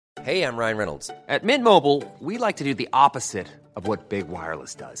Hey, I'm Ryan Reynolds. At Mint Mobile, we like to do the opposite of what Big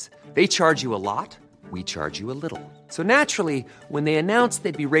Wireless does. They charge you a lot, we charge you a little. So naturally, when they announced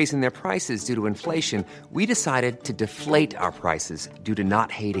they'd be raising their prices due to inflation, we decided to deflate our prices due to not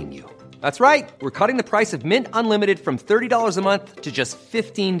hating you. That's right. We're cutting the price of Mint Unlimited from $30 a month to just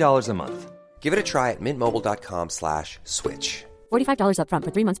 $15 a month. Give it a try at mintmobile.com/switch. $45 up front for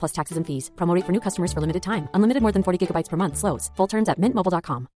 3 months plus taxes and fees. Promo rate for new customers for limited time. Unlimited more than 40 gigabytes per month. Slows full terms at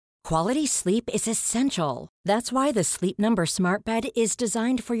mintmobile.com. Quality sleep is essential. That's why the Sleep Number Smart Bed is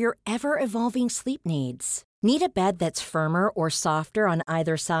designed for your ever-evolving sleep needs. Need a bed that's firmer or softer on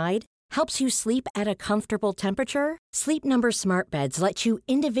either side? Helps you sleep at a comfortable temperature? Sleep Number Smart Beds let you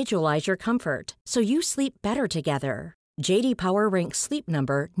individualize your comfort, so you sleep better together. J.D. Power ranks Sleep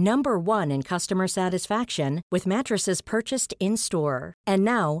Number number 1 in customer satisfaction with mattresses purchased in-store. And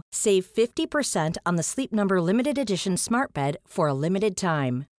now, save 50% on the Sleep Number Limited Edition Smart Bed for a limited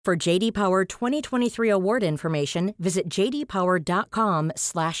time. For J.D. Power 2023 award information, visit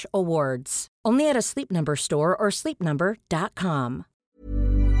jdpower.com/awards. Only at a Sleep Number store or sleepnumber.com.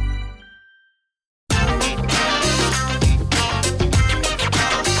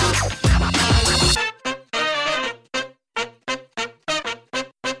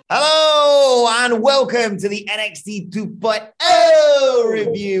 Hello and welcome to the NXT 2.0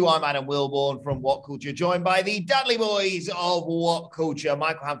 review. I'm Adam Wilborn from What Culture, joined by the Dudley Boys of What Culture,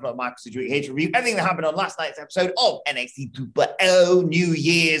 Michael Hamflett and Michael Sidgwick, here to review everything that happened on last night's episode of NXT 2.0 New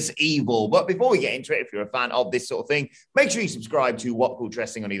Year's Evil. But before we get into it, if you're a fan of this sort of thing, make sure you subscribe to What Culture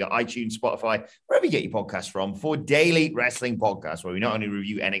Wrestling on either iTunes, Spotify, wherever you get your podcasts from, for daily wrestling podcasts where we not only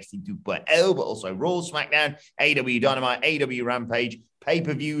review NXT 2.0, but also Raw, SmackDown, AEW Dynamite, AEW Rampage,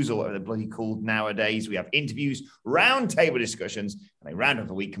 pay-per-views, or whatever they're bloody called nowadays. We have interviews, round-table discussions, and a round of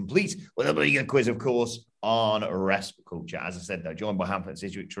the week complete with a bloody good quiz, of course, on wrestling culture. As I said, though, joined by Hamflett and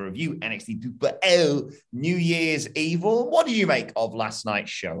Sidgwick to review NXT 2.0 New Year's Evil. What did you make of last night's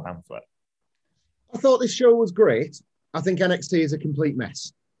show, Hamflett? I thought this show was great. I think NXT is a complete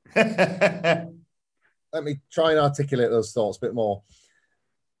mess. Let me try and articulate those thoughts a bit more.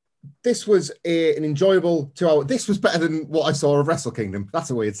 This was an enjoyable 2 hour. This was better than what I saw of Wrestle Kingdom. That's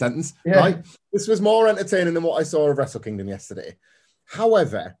a weird sentence, right? This was more entertaining than what I saw of Wrestle Kingdom yesterday.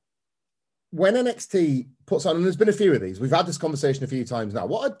 However, when NXT puts on, and there's been a few of these, we've had this conversation a few times now,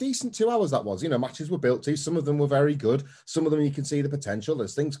 what a decent 2 hours that was. You know, matches were built to, some of them were very good. Some of them you can see the potential.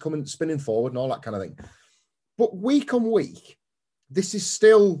 There's things coming, spinning forward and all that kind of thing. But week on week, this is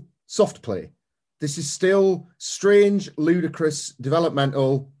still soft play. This is still strange, ludicrous,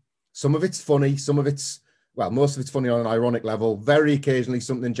 developmental. Some of it's funny, some of it's, well, most of it's funny on an ironic level. Very occasionally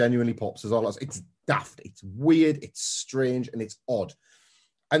something genuinely pops as all that. It's daft, it's weird, it's strange, and it's odd.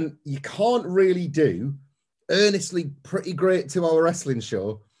 And you can't really do earnestly pretty great 2 hour wrestling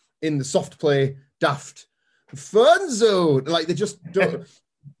show in the soft play, daft, fun zone. Like they just don't.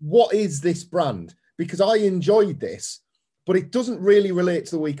 What is this brand? Because I enjoyed this, but it doesn't really relate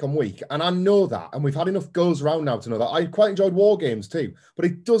to the week on week. And I know that. And we've had enough goes around now to know that. I quite enjoyed War Games too, but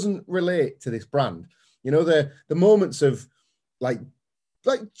it doesn't relate to this brand. You know, the moments of like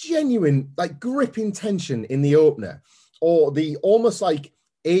genuine, like gripping tension in the opener, or the almost like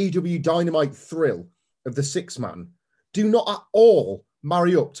AEW Dynamite thrill of the 6-man do not at all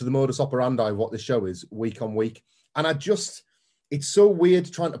marry up to the modus operandi of what the show is week on week. And it's so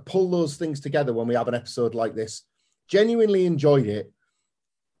weird trying to pull those things together when we have an episode like this. Genuinely enjoyed it.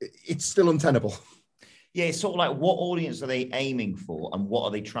 It's still untenable. Yeah, it's sort of like, what audience are they aiming for, and what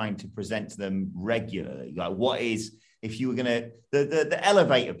are they trying to present to them regularly? Like, what is, if you were going to, the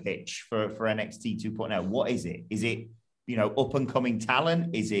elevator pitch for NXT 2.0, what is it? Is it, you know, up-and-coming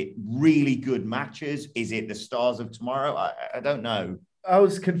talent? Is it really good matches? Is it the stars of tomorrow? I don't know. I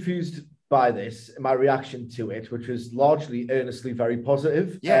was confused by this, my reaction to it, which was largely earnestly very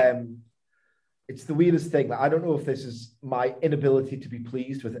positive. Yeah. It's the weirdest thing. Like, I don't know if this is my inability to be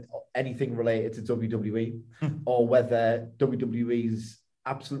pleased with anything related to WWE or whether WWE's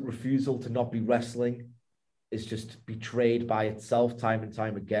absolute refusal to not be wrestling is just betrayed by itself time and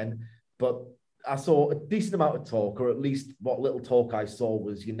time again. But I saw a decent amount of talk, or at least what little talk I saw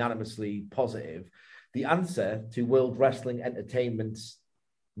was unanimously positive. The answer to World Wrestling Entertainment's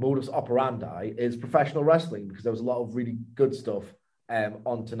modus operandi is professional wrestling, because there was a lot of really good stuff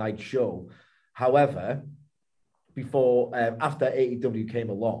on tonight's show. However, after AEW came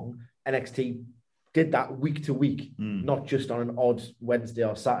along, NXT did that week to week, not just on an odd Wednesday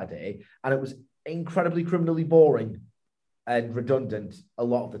or Saturday. And it was incredibly criminally boring and redundant a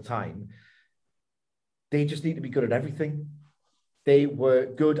lot of the time. They just need to be good at everything. They were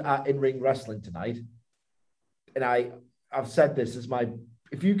good at in-ring wrestling tonight. And I've said this as my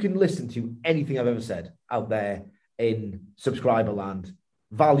if you can listen to anything I've ever said out there in subscriber land,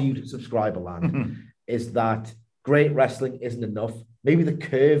 valued subscriber land, is that great wrestling isn't enough. Maybe the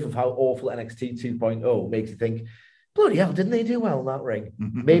curve of how awful NXT 2.0 makes you think, bloody hell, didn't they do well in that ring?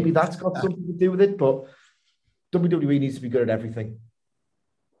 Maybe that's got something to do with it, but WWE needs to be good at everything.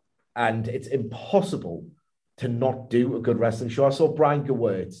 And it's impossible to not do a good wrestling show. I saw Brian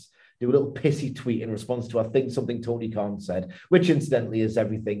Gewirtz do a little pissy tweet in response to, I think, something Tony Khan said, which incidentally is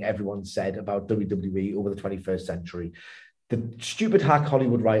everything everyone said about WWE over the 21st century. The stupid hack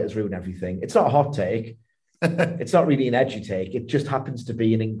Hollywood writers ruin everything. It's not a hot take. It's not really an edgy take. It just happens to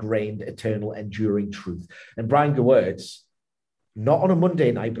be an ingrained, eternal, enduring truth. And Brian Gewirtz, not on a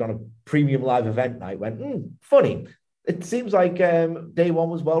Monday night, but on a premium live event night, went, funny. It seems like day one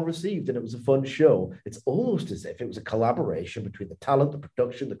was well received and it was a fun show. It's almost as if it was a collaboration between the talent, the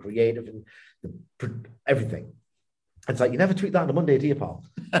production, the creative, and everything. It's like, you never tweet that on a Monday, do you, pal?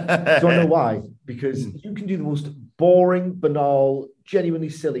 Don't know why. Because you can do the most boring, banal, genuinely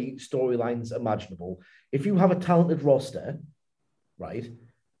silly storylines imaginable. If you have a talented roster, right,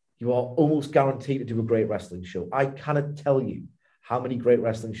 you are almost guaranteed to do a great wrestling show. I cannot tell you how many great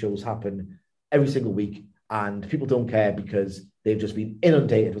wrestling shows happen every single week, and people don't care because they've just been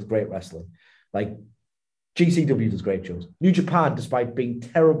inundated with great wrestling. Like GCW does great shows. New Japan, despite being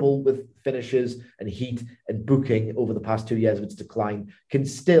terrible with finishes and heat and booking over the past 2 years of its decline, can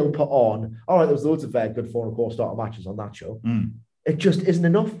still put on, all right, there's loads of very good 4.25 star matches on that show. It just isn't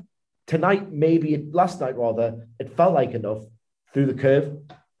enough. Tonight, last night rather, it felt like enough through the curve.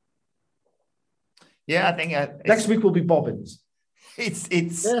 Yeah, I think next week will be bobbins.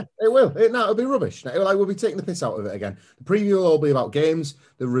 It's yeah, it will. It'll be rubbish. We'll be taking the piss out of it again. The preview will all be about games.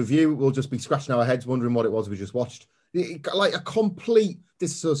 The review will just be scratching our heads, wondering what it was we just watched. Like a complete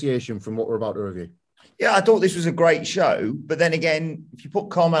disassociation from what we're about to review. Yeah, I thought this was a great show, but then again, if you put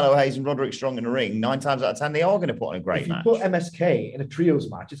Carmelo Hayes and Roderick Strong in the ring, 9 times out of 10 they are going to put on a great match. If you put MSK in a trios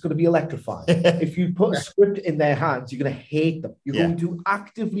match, it's going to be electrifying. If you put a script in their hands, you're going to hate them. You're going to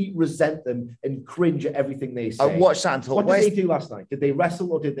actively resent them and cringe at everything they say. I watched that and thought, what did they do last night? Did they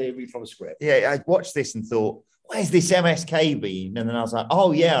wrestle or did they read from a script? Yeah, I watched this and thought, where's this MSK been? And then I was like,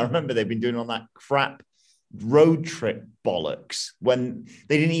 oh yeah, I remember they've been doing on that crap road trip bollocks when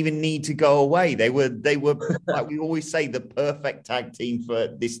they didn't even need to go away. They were like we always say, the perfect tag team for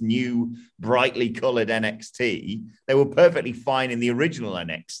this new brightly colored NXT. They were perfectly fine in the original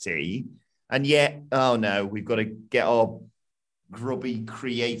NXT, and yet, oh no, we've got to get our grubby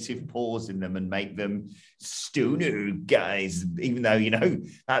creative paws in them and make them stoner guys, even though, you know,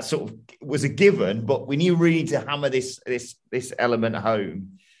 that sort of was a given, but we knew really to hammer this element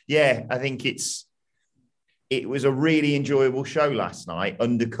home. Yeah, I think it was a really enjoyable show last night,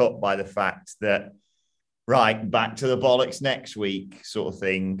 undercut by the fact that, right, back to the bollocks next week sort of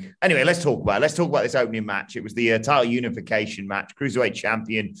thing. Anyway, let's talk about this opening match. It was the title unification match. Cruiserweight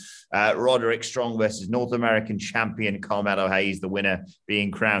champion Roderick Strong versus North American champion Carmelo Hayes, the winner being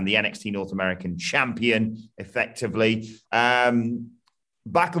crowned the NXT North American champion, effectively.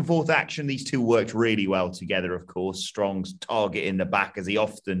 Back and forth action. These two worked really well together, of course. Strong's target in the back, as he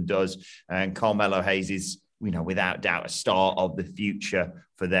often does, and Carmelo Hayes is, you know, without doubt, a star of the future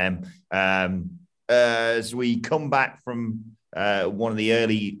for them. As we come back from one of the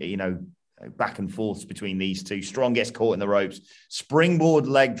early, you know, back and forths between these two, Strong gets caught in the ropes. Springboard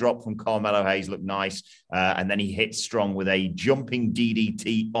leg drop from Carmelo Hayes looked nice. And then he hits Strong with a jumping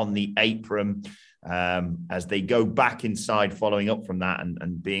DDT on the apron. As they go back inside, following up from that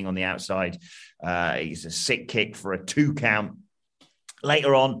and being on the outside. It's a sick kick for a 2 count.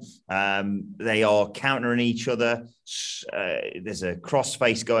 Later on, they are countering each other. There's a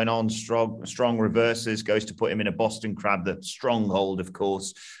crossface going on. Strong reverses, goes to put him in a Boston Crab, the stronghold, of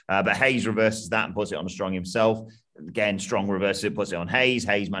course. But Hayes reverses that and puts it on Strong himself. Again, Strong reverses it, puts it on Hayes.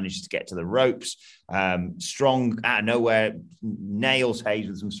 Hayes manages to get to the ropes. Strong, out of nowhere, nails Hayes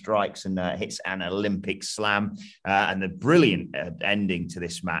with some strikes and hits an Olympic slam. And the brilliant ending to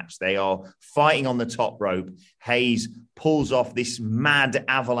this match. They are fighting on the top rope. Hayes pulls off this mad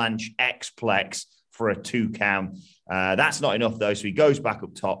avalanche X-plex for a 2 count. That's not enough, though, so he goes back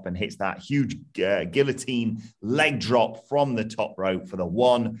up top and hits that huge guillotine leg drop from the top rope for the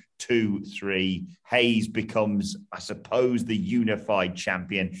 1, 2, 3. Hayes becomes, I suppose, the unified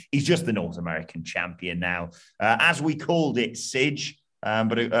champion. He's just the North American champion now. As we called it, Sidge,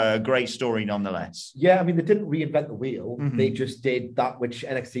 but a great story nonetheless. Yeah, I mean, they didn't reinvent the wheel. Mm-hmm. They just did that which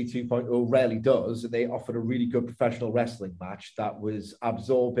NXT 2.0 rarely does. And they offered a really good professional wrestling match that was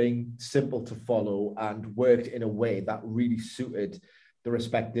absorbing, simple to follow, and worked in a way that really suited the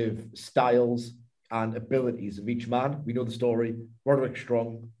respective styles and abilities of each man. We know the story. Roderick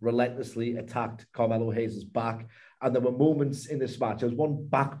Strong relentlessly attacked Carmelo Hayes' back. And there were moments in this match. There was one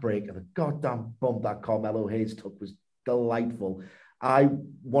backbreak, and the goddamn bump that Carmelo Hayes took was delightful. I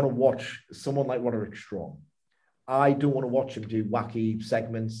want to watch someone like Roderick Strong. I don't want to watch him do wacky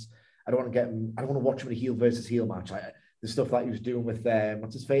segments. I don't want to watch him in a heel versus heel match. The stuff that he was doing with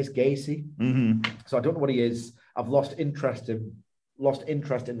what's his face, Gacy. Mm-hmm. So I don't know what he is. I've lost interest in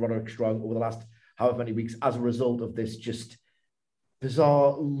Roderick Strong over the last however many weeks as a result of this just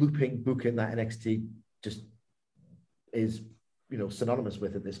bizarre looping booking that NXT just is, synonymous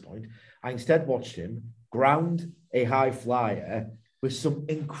with at this point. I instead watched him ground a high flyer with some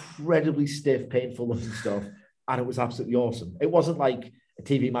incredibly stiff, painful looking stuff, and it was absolutely awesome. It wasn't like a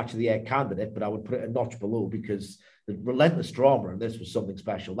TV match of the year candidate, but I would put it a notch below because the relentless drama in this was something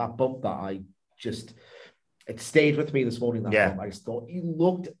special. That bump that it stayed with me this morning. That bump. I just thought he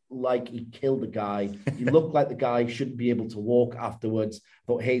looked like he killed the guy. He looked like the guy shouldn't be able to walk afterwards.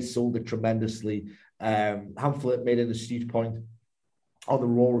 Thought Hayes sold it tremendously. Hamflett made an astute point on the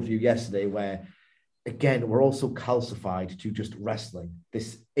Raw review yesterday where, again, we're also calcified to just wrestling,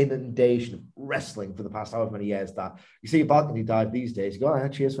 this inundation of wrestling for the past however many years that you see a balcony dive these days, you go,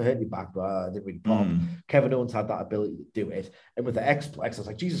 cheers for hitting your back, but I didn't really pop. Kevin Owens had that ability to do it. And with the X-Plex, I was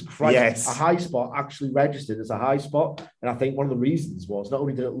like, Jesus Christ, a high spot actually registered as a high spot. And I think one of the reasons was not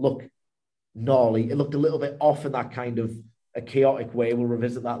only did it look gnarly, it looked a little bit off in that kind of a chaotic way. We'll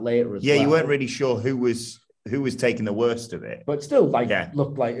revisit that later as well. Yeah, you weren't really sure who was taking the worst of it. But still,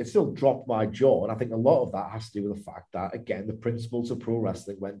 looked like it still dropped my jaw. And I think a lot of that has to do with the fact that, again, the principles of pro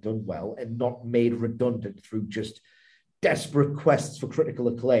wrestling went done well and not made redundant through just desperate quests for critical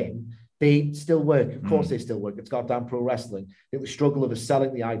acclaim. They still work. Of course they still work. It's goddamn pro wrestling. I think the struggle of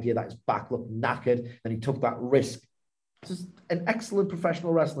selling the idea that his back looked knackered and he took that risk. This is an excellent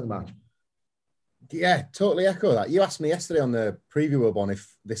professional wrestling match. Yeah, totally echo that. You asked me yesterday on the preview of one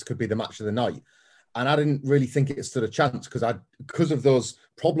if this could be the match of the night. And I didn't really think it stood a chance because of those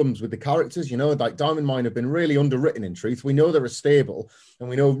problems with the characters. Like Diamond Mine have been really underwritten in truth. We know they're a stable and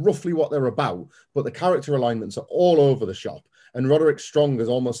we know roughly what they're about, but the character alignments are all over the shop. And Roderick Strong has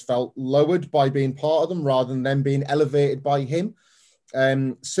almost felt lowered by being part of them rather than them being elevated by him.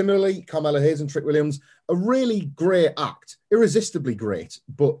 Similarly, Carmelo Hayes and Trick Williams, a really great act, irresistibly great,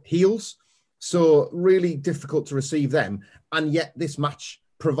 but heels. So really difficult to receive them. And yet this match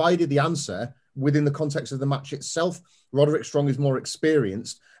provided the answer within the context of the match itself. Roderick Strong is more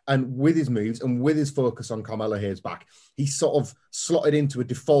experienced, and with his moves and with his focus on Carmelo Hayes' back, he sort of slotted into a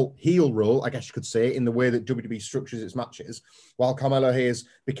default heel role, I guess you could say, in the way that WWE structures its matches, while Carmelo Hayes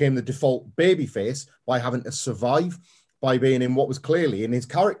became the default babyface by having to survive, by being in what was clearly, in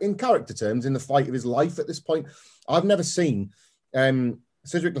character terms, in the fight of his life at this point. I've never seen...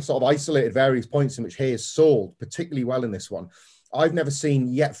 Cedric sort of isolated various points in which Hayes sold particularly well in this one. I've never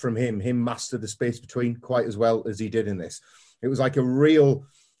seen yet from him master the space between quite as well as he did in this. It was like it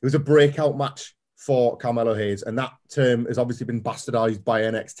was a breakout match for Carmelo Hayes, and that term has obviously been bastardized by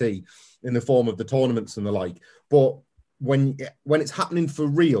NXT in the form of the tournaments and the like. But when it's happening for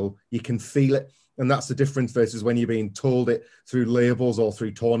real, you can feel it, and that's the difference versus when you're being told it through labels or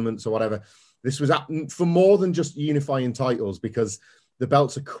through tournaments or whatever. This was happening for more than just unifying titles, because the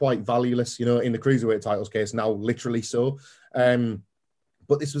belts are quite valueless, in the Cruiserweight titles case now, literally so.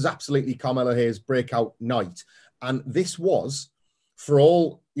 But this was absolutely Carmelo Hayes' breakout night. And this was, for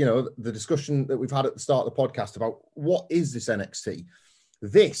all, the discussion that we've had at the start of the podcast about what is this NXT?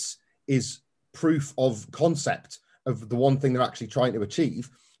 This is proof of concept of the one thing they're actually trying to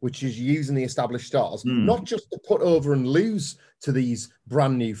achieve, which is using the established stars, not just to put over and lose to these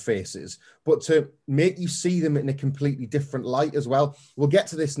brand new faces, but to make you see them in a completely different light as well. We'll get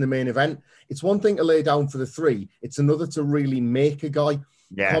to this in the main event. It's one thing to lay down for the three. It's another to really make a guy.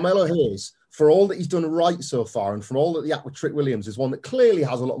 Yeah. Carmelo Hayes, for all that he's done right so far, and from all that the act with Trick Williams is one that clearly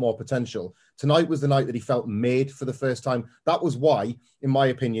has a lot more potential. Tonight was the night that he felt made for the first time. That was why, in my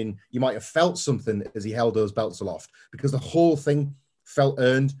opinion, you might have felt something as he held those belts aloft, because the whole thing felt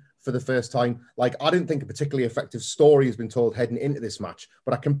earned for the first time. Like, I didn't think a particularly effective story has been told heading into this match,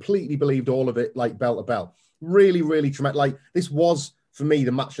 but I completely believed all of it, like bell to bell. Really, really tremendous. Like, this was, for me,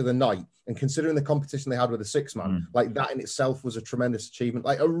 the match of the night. And considering the competition they had with the six-man, like, that in itself was a tremendous achievement.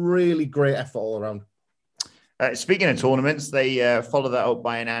 Like, a really great effort all around. Speaking of tournaments, they follow that up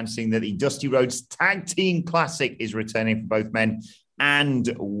by announcing that the Dusty Rhodes Tag Team Classic is returning for both men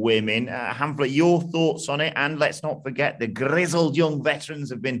and women. Hamflett, your thoughts on it? And let's not forget, the grizzled young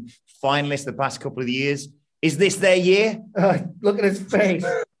veterans have been finalists the past couple of years. Is this their year? Look at his face.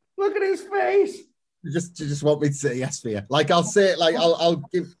 Look at his face. You just want me to say yes for you. Like, I'll say it, like,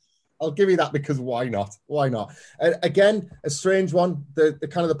 I'll I'll give you that because why not? Why not? Again, a strange one. The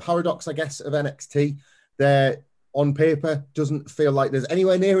kind of the paradox, I guess, of NXT. There on paper doesn't feel like there's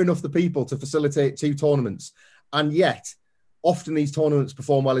anywhere near enough the people to facilitate 2 tournaments, and yet often these tournaments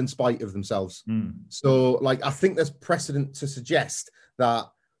perform well in spite of themselves. So, like, I think there's precedent to suggest that,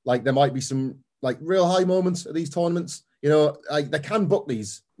 like, there might be some like real high moments at these tournaments. You know, like they can book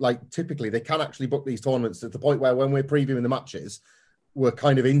these. Like, typically, they can actually book these tournaments to the point where when we're previewing the matches, we're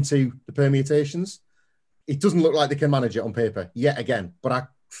kind of into the permutations. It doesn't look like they can manage it on paper yet again. But I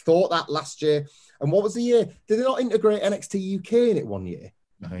thought that last year. And what was the year? Did they not integrate NXT UK in it one year?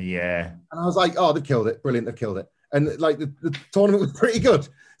 Oh, yeah. And I was like, oh, they've killed it. Brilliant, they've killed it. And like the tournament was pretty good.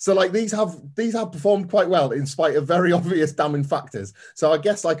 So like these have performed quite well in spite of very obvious damning factors. So I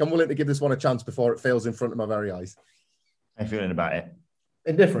guess like I'm willing to give this one a chance before it fails in front of my very eyes. How are you feeling about it?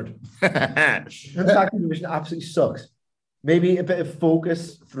 Indifferent. The tag team division absolutely sucks. Maybe a bit of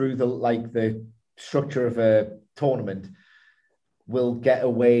focus through the structure of a tournament will get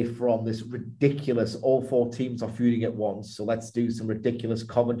away from this ridiculous, all 4 teams are feuding at once. So let's do some ridiculous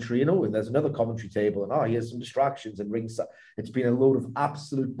commentary. And there's another commentary table. And here's some distractions and rings. It's been a load of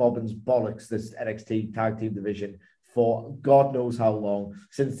absolute bobbins bollocks, this NXT tag team division, for God knows how long,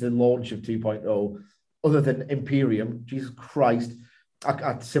 since the launch of 2.0, other than Imperium. Jesus Christ.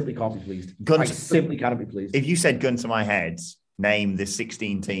 I simply can't be pleased. I simply cannot be pleased. If you said gun to my head, name the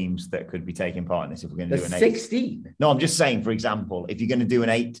 16 teams that could be taking part in this if we're going to do an 8. 16? No, I'm just saying, for example, if you're going to do an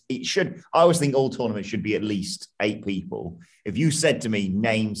 8, I always think all tournaments should be at least 8 people. If you said to me,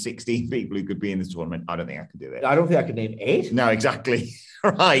 name 16 people who could be in this tournament, I don't think I could do it. I don't think I could name 8. No, exactly.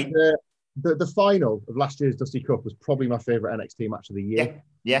 Right. The final of last year's Dusty Cup was probably my favorite NXT match of the year.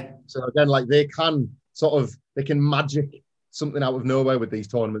 Yeah. So again, like they can magic something out of nowhere with these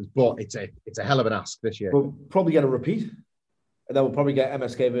tournaments, but it's a hell of an ask this year. We'll probably get a repeat. And then we'll probably get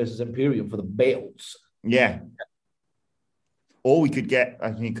MSK versus Imperium for the belts. Yeah. Or we could get,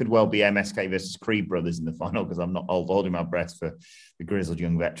 I think it could well be MSK versus Creed Brothers in the final, because I'm not holding my breath for the grizzled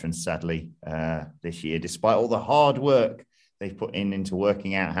young veterans, sadly, this year, despite all the hard work they've put into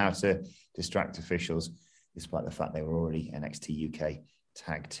working out how to distract officials, despite the fact they were already NXT UK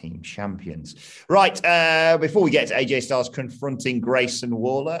tag team champions. Right, before we get to AJ Styles confronting Grayson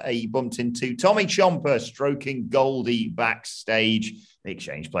Waller, he bumped into Tommy Ciampa stroking Goldie backstage. They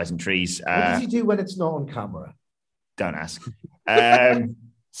exchanged pleasantries. What does he do when it's not on camera? Don't ask.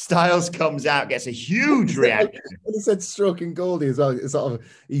 Styles comes out, gets a huge reaction. When he said stroking Goldie as well, it's sort of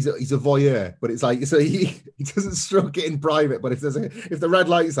he's a voyeur, but it's like so he doesn't stroke it in private, but if the red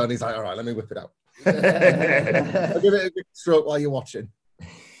light's on, he's like, all right, let me whip it out. I'll give it a good stroke while you're watching.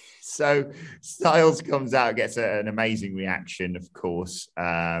 So Styles comes out, gets an amazing reaction, of course,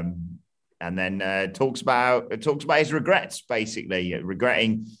 and then talks about his regrets, basically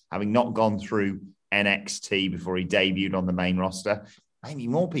regretting having not gone through NXT before he debuted on the main roster. Maybe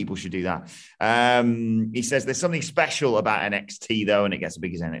more people should do that. He says there's something special about NXT, though, and it gets the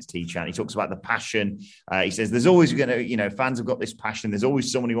biggest NXT chant. He talks about the passion. He says there's always going to, fans have got this passion. There's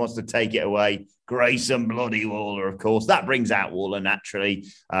always someone who wants to take it away. Grayson Bloody Waller, of course. That brings out Waller naturally,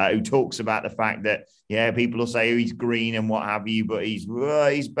 who talks about the fact that, people will say he's green and what have you, but he's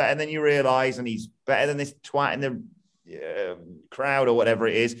better than you realise, and he's better than this twat in the crowd or whatever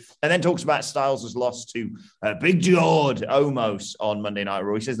it is, and then talks about Styles' loss to Big George Omos on Monday Night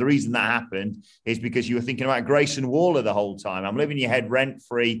Raw. He says the reason that happened is because you were thinking about Grayson Waller the whole time. I'm living in your head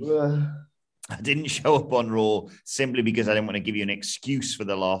rent-free. I didn't show up on Raw simply because I didn't want to give you an excuse for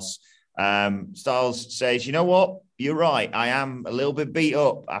the loss. Styles says, you know what? You're right. I am a little bit beat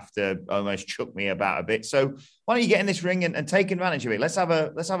up after Omos chucked me about a bit. So why don't you get in this ring and take advantage of it? Let's have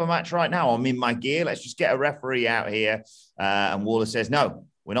a match right now. I'm in my gear. Let's just get a referee out here. And Waller says, no,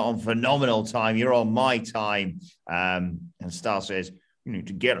 we're not on phenomenal time. You're on my time. And Styles says, you need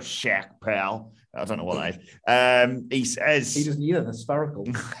to get a shack, pal. I don't know what that is. He says... He doesn't either. They're spherical.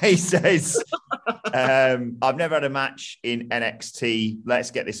 He says, I've never had a match in NXT. Let's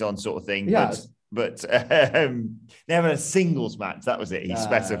get this on sort of thing. Yeah. But never a singles match. That was it. He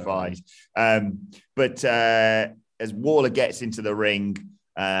specified. But as Waller gets into the ring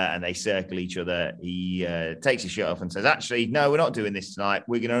and they circle each other, he takes his shirt off and says, actually, no, we're not doing this tonight.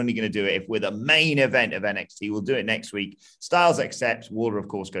 We're only going to do it if we're the main event of NXT. We'll do it next week. Styles accepts. Waller, of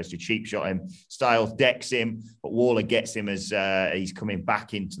course, goes to cheap shot him. Styles decks him, but Waller gets him as he's coming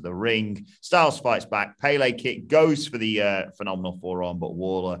back into the ring. Styles fights back. Pele kick goes for the phenomenal forearm, but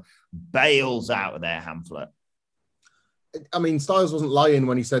Waller bails out of there, Hamflet. I mean, Styles wasn't lying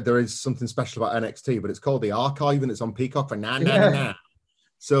when he said there is something special about NXT, but it's called the Archive and it's on Peacock for nah.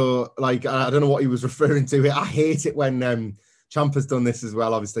 So, like, I don't know what he was referring to. I hate it when Ciampa's done this as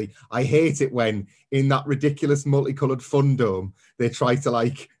well, obviously. I hate it when in that ridiculous multicolored fun dome, they try to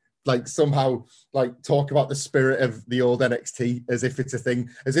like somehow like talk about the spirit of the old NXT as if it's a thing,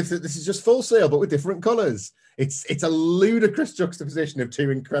 as if this is just Full Sail, but with different colors. It's a ludicrous juxtaposition of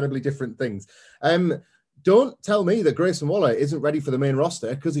two incredibly different things. Don't tell me that Grayson Waller isn't ready for the main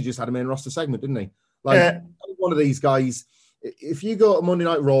roster because he just had a main roster segment, didn't he? Like one of these guys, if you go to Monday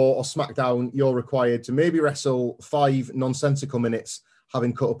Night Raw or SmackDown, you're required to maybe wrestle 5 nonsensical minutes,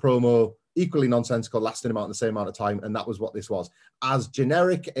 having cut a promo equally nonsensical, lasting about the same amount of time, and that was what this was. As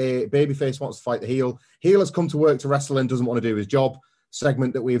generic, a babyface wants to fight the heel. Heel has come to work to wrestle and doesn't want to do his job.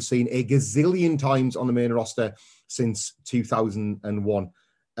 Segment that we have seen a gazillion times on the main roster since 2001.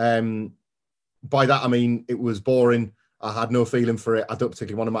 By that, I mean, it was boring. I had no feeling for it. I don't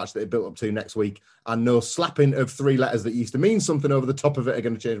particularly want a match that it built up to next week. And no slapping of 3 letters that used to mean something over the top of it are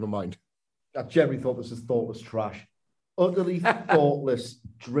going to change my mind. I generally thought this was thoughtless trash. Utterly thoughtless,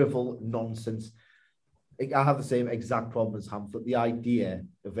 drivel nonsense. I have the same exact problem as Hamlet. The idea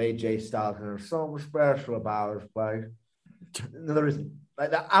of AJ Styles, and there's so much special about it, but no, there isn't.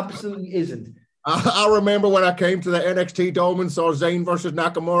 Like, there absolutely isn't. I remember when I came to the NXT Dome and saw Zayn versus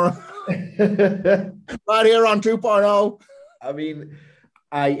Nakamura. Right here on 2.0. I mean,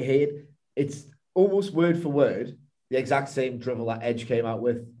 I hate it's almost word for word the exact same drivel that Edge came out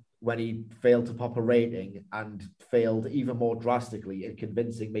with when he failed to pop a rating and failed even more drastically in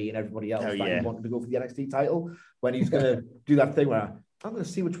convincing me and everybody else that he wanted to go for the NXT title, when he's going to do that thing where I'm going to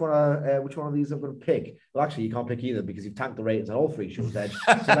see which one of these I'm going to pick. Well, actually, you can't pick either because you've tanked the ratings on all 3 shows, Edge.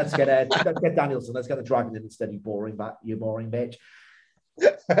 So let's get Danielson. Let's get the Dragon in instead. You boring bitch.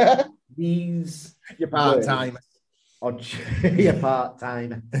 These your part-time. Your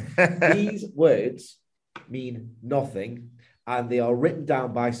part-time. These words mean nothing, and they are written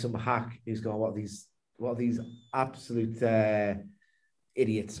down by some hack who's going, what are these absolute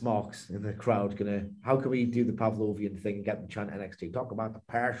idiot smocks in the crowd gonna, how can we do the Pavlovian thing and get them chant NXT? Talk about the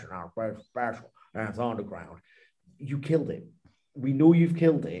passion, our special, and it's on the ground. You killed it. We know you've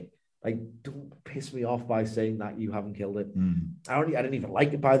killed it. Like, don't piss me off by saying that you haven't killed it. I didn't even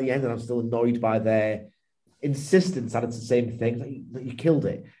like it by the end, and I'm still annoyed by their insistence that it's the same thing. Like, you killed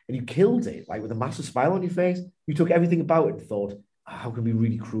it, and you killed it like with a massive smile on your face. You took everything about it and thought, how can we be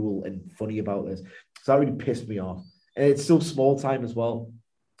really cruel and funny about this? So that really pissed me off. And it's so small time as well.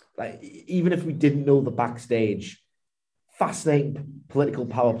 Like, even if we didn't know the backstage, fascinating political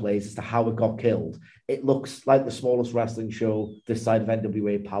power plays as to how it got killed. It looks like the smallest wrestling show this side of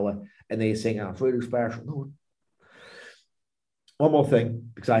NWA Power, and they're saying, it's really special. No. One more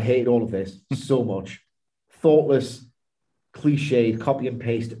thing, because I hate all of this so much. Thoughtless, cliched, copy and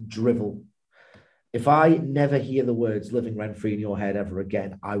paste drivel. If I never hear the words living rent-free in your head ever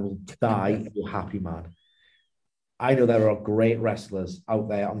again, I will die a happy man. I know there are great wrestlers out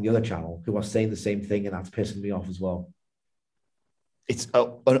there on the other channel who are saying the same thing, and that's pissing me off as well. It's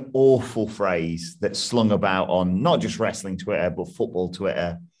an awful phrase that's slung about on not just wrestling Twitter, but football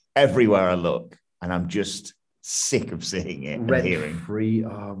Twitter, everywhere I look. And I'm just sick of seeing it and hearing. Rent-free,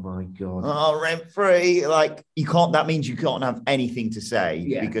 oh my God. Oh, rent-free. Like, you can't, that means you can't have anything to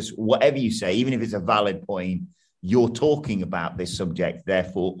say because whatever you say, even if it's a valid point, you're talking about this subject,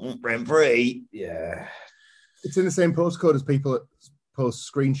 therefore, rent-free. Yeah. It's in the same postcode as people that post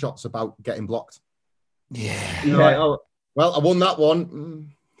screenshots about getting blocked. Yeah. You know, like, oh, well, I won that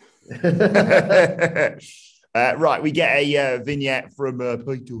one. Right, we get a vignette from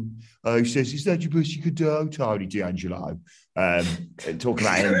Peter who says, "Is that your pussy good dog, Tony D'Angelo?" Talking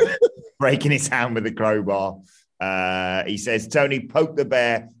about him breaking his hand with a crowbar. He says, "Tony, poke the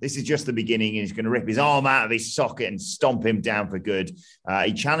bear. This is just the beginning." And he's going to rip his arm out of his socket and stomp him down for good.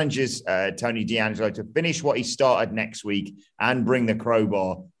 He challenges Tony D'Angelo to finish what he started next week and bring the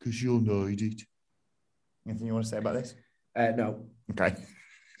crowbar because you'll need it. Anything you want to say about this? No. Okay.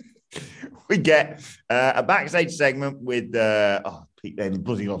 We get a backstage segment with the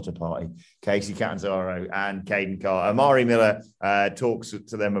Bloody Lotta Party, Casey Catanzaro and Caden Carter. Amari Miller talks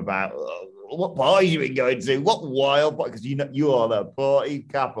to them about what parties you've been going to, what wild party, because you are the party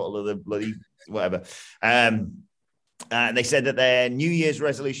capital of the bloody whatever. They said that their New Year's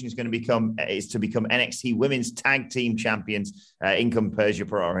resolution is to become NXT Women's Tag Team Champions. In come Persia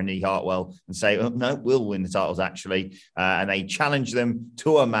Pirotta and Indy Hartwell and say, oh, no, we'll win the titles actually. And they challenge them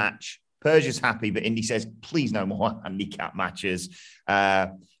to a match. Persia's happy, but Indy says, please no more handicap matches.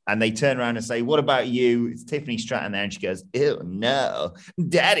 And they turn around and say, what about you? It's Tiffany Stratton there. And she goes, ew, no,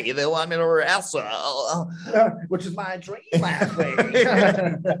 Daddy, they want me to wrestle. Which is my dream last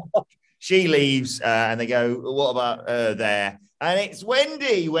week. She leaves and they go, what about her there? And it's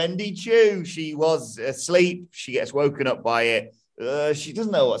Wendy Chu. She was asleep. She gets woken up by it. She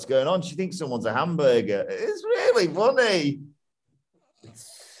doesn't know what's going on. She thinks someone's a hamburger. It's really funny.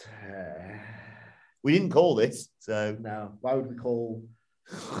 We didn't call this, so... No, why would we call...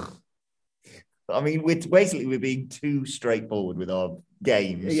 I mean, we're being too straightforward with our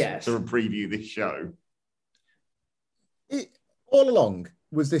games to preview this show. All along,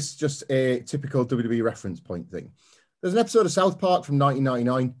 was this just a typical WWE reference point thing? There's an episode of South Park from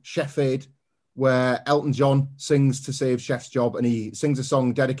 1999, Chef Aid, where Elton John sings to save Chef's job, and he sings a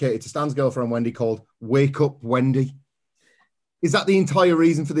song dedicated to Stan's girlfriend, Wendy, called Wake Up, Wendy. Is that the entire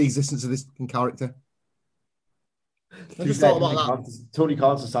reason for the existence of this character? I just thought about that. Tony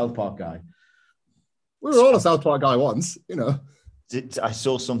Khan's a South Park guy. We were all a South Park guy once, you know. I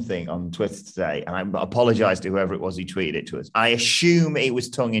saw something on Twitter today, and I apologize to whoever it was who tweeted it to us. I assume it was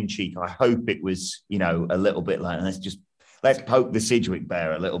tongue-in-cheek. I hope it was, you know, a little bit like, let's poke the Sidgwick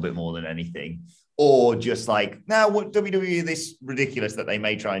bear a little bit more than anything. Or just like, now what WWE is this ridiculous that they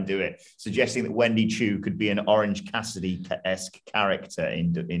may try and do it, suggesting that Wendy Chu could be an Orange Cassidy-esque character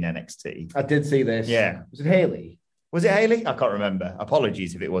in NXT. I did see this. Yeah. Was it Haley? Was it Haley? I can't remember.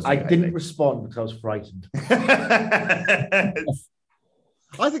 Apologies if it wasn't. I didn't respond because I was frightened.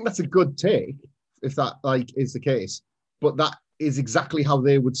 I think that's a good take, if that is the case. But that is exactly how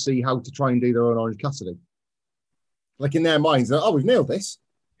they would see how to try and do their own Orange Cassidy. Like in their minds, we've nailed this.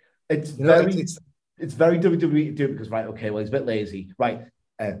 It's very WWE to do it because, right, okay, well, he's a bit lazy. Right,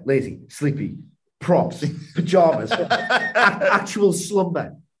 lazy, sleepy, props, pajamas, actual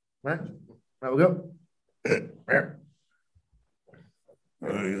slumber. Right, there we go.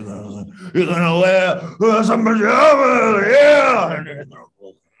 You're gonna wear some pajamas, yeah.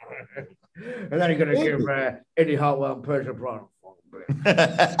 And then you're gonna give Eddie Hartwell and Persia Brown.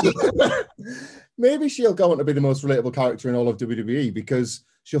 Maybe she'll go on to be the most relatable character in all of WWE because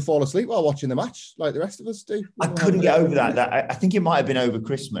she'll fall asleep while watching the match, like the rest of us do. I couldn't get over that. I think it might have been over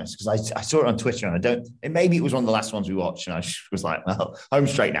Christmas because I saw it on Twitter and maybe it was one of the last ones we watched, and I was like, well, home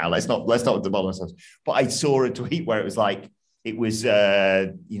straight now. Let's not debother ourselves. But I saw a tweet where it was like, it was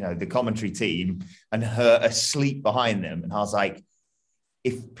the commentary team and her asleep behind them, and I was like,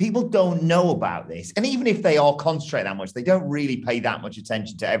 if people don't know about this, and even if they are concentrating that much, they don't really pay that much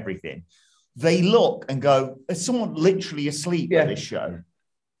attention to everything. They look and go, is someone literally asleep at this show?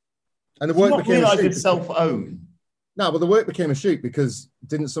 And the work became a shoot. It's self-own. No, but the work became a shoot because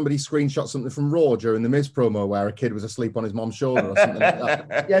didn't somebody screenshot something from Raw during the Miz promo where a kid was asleep on his mom's shoulder or something like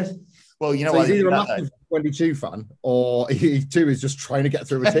that? Yes. Well, you know, so what? He's either a massive Wendy Chu fan or he too is just trying to get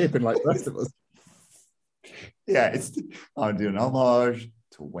through a taping like the rest of us. Yeah, I'm doing homage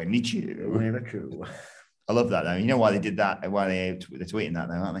to Wendy Chu. I love that though. You know why they did that? Why they're tweeting that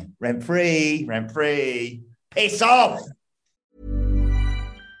though, aren't they? Rent free. Piss off.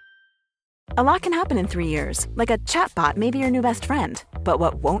 A lot can happen in 3 years, like a chatbot may be your new best friend. But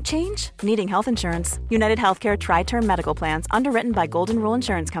what won't change? Needing health insurance. United Healthcare Tri-Term Medical Plans, underwritten by Golden Rule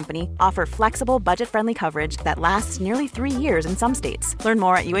Insurance Company, offer flexible, budget-friendly coverage that lasts nearly 3 years in some states. Learn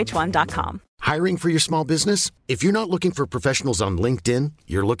more at uh1.com. Hiring for your small business? If you're not looking for professionals on LinkedIn,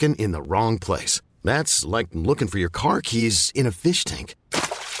 you're looking in the wrong place. That's like looking for your car keys in a fish tank.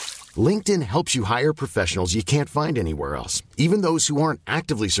 LinkedIn helps you hire professionals you can't find anywhere else, even those who aren't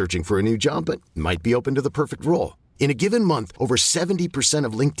actively searching for a new job but might be open to the perfect role. In a given month, over 70%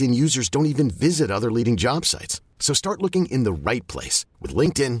 of LinkedIn users don't even visit other leading job sites. So start looking in the right place. With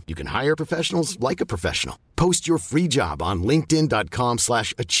LinkedIn, you can hire professionals like a professional. Post your free job on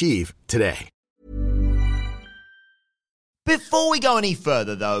linkedin.com/achieve today. Before we go any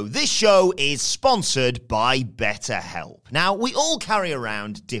further, though, this show is sponsored by BetterHelp. Now, we all carry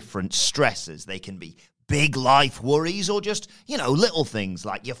around different stressors. They can be big life worries or just, little things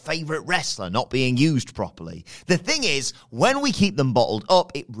like your favorite wrestler not being used properly. The thing is, when we keep them bottled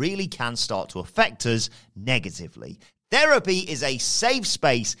up, it really can start to affect us negatively. Therapy is a safe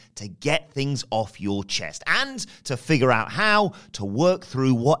space to get things off your chest and to figure out how to work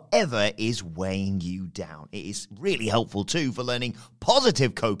through whatever is weighing you down. It is really helpful too for learning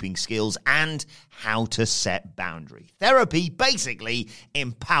positive coping skills and how to set boundaries. Therapy basically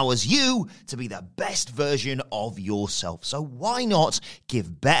empowers you to be the best version of yourself. So why not give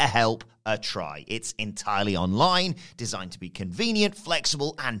BetterHelp a try? It's entirely online, designed to be convenient,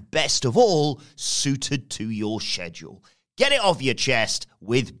 flexible, and best of all, suited to your schedule. Get it off your chest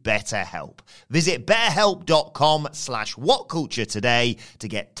with BetterHelp. Visit betterhelp.com/whatculture today to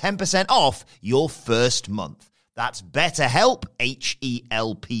get 10% off your first month. That's BetterHelp,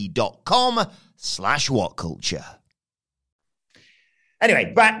 HELP.com/whatculture.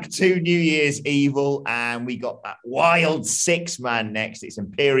 Anyway, back to New Year's Evil, and we got that wild 6-man next. It's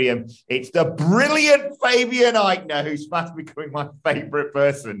Imperium. It's the brilliant Fabian Aichner, who's fast becoming my favorite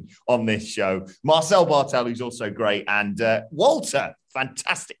person on this show. Marcel Bartel, who's also great, and Walter.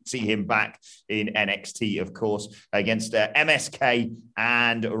 Fantastic to see him back in NXT, of course, against MSK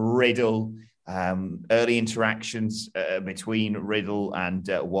and Riddle. Early interactions between Riddle and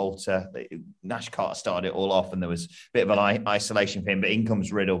Walter. Nash Carter started it all off, and there was a bit of an isolation for him, but in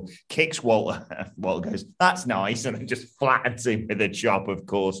comes Riddle, kicks Walter. Walter goes, "That's nice," and then just flattens him with a chop, of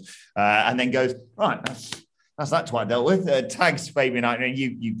course, and then goes, "Right, that's that twat dealt with." Tags Fabian Aichner,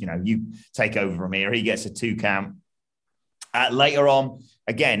 you take over from here. He gets a 2 count. Later on,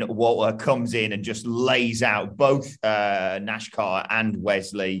 again, Walter comes in and just lays out both Nash Carter and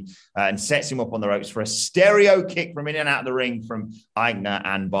Wesley and sets him up on the ropes for a stereo kick from in and out of the ring from Aichner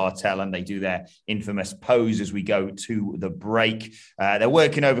and Bartel, and they do their infamous pose as we go to the break. They're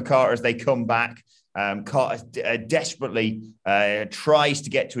working over Carter as they come back. Carter desperately tries to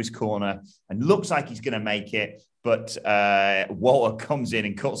get to his corner and looks like he's going to make it, but Walter comes in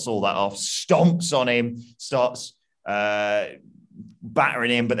and cuts all that off, stomps on him, starts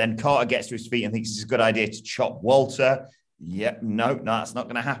battering him, but then Carter gets to his feet and thinks it's a good idea to chop Walter. Yep, no, that's not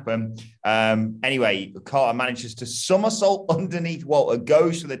going to happen. Anyway, Carter manages to somersault underneath Walter,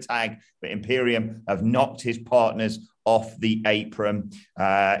 goes for the tag, but Imperium have knocked his partners off the apron.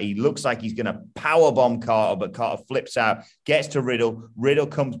 He looks like he's going to powerbomb Carter, but Carter flips out, gets to Riddle. Riddle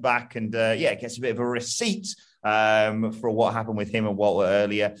comes back and, gets a bit of a receipt for what happened with him and Walter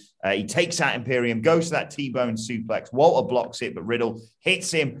earlier. He takes out Imperium, goes to that T-bone suplex. Walter blocks it, but Riddle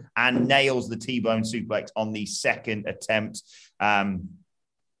hits him and nails the T-bone suplex on the second attempt.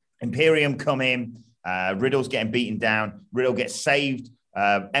 Imperium come in. Riddle's getting beaten down. Riddle gets saved.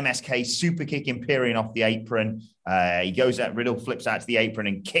 MSK super kick Imperium off the apron. He goes at Riddle, flips out to the apron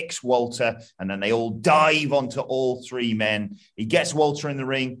and kicks Walter, and then they all dive onto all 3 men. He gets Walter in the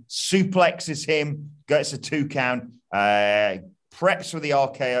ring, suplexes him, gets a 2 count, preps for the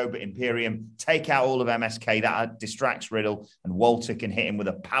RKO, but Imperium take out all of MSK. That distracts Riddle, and Walter can hit him with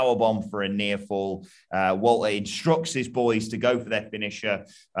a powerbomb for a near fall. Walter instructs his boys to go for their finisher,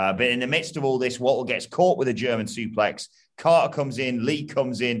 but in the midst of all this, Walter gets caught with a German suplex. Carter comes in, Lee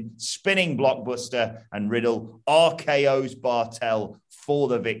comes in, spinning blockbuster, and Riddle RKO's Bartel for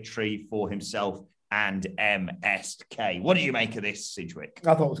the victory for himself and MSK. What do you make of this, Sidgwick?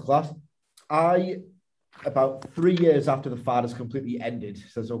 I thought it was class. About 3 years after the fad has completely ended,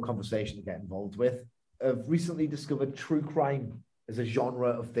 so there's no conversation to get involved with, I've recently discovered true crime as a genre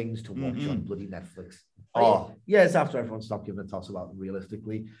of things to watch on bloody Netflix. Years after everyone stopped giving a toss about them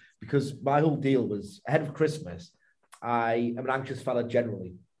realistically, because my whole deal was ahead of Christmas. I am an anxious fella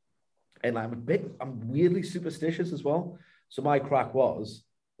generally, and I'm weirdly superstitious as well. So my crack was,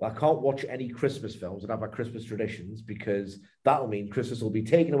 I can't watch any Christmas films and have my Christmas traditions, because that'll mean Christmas will be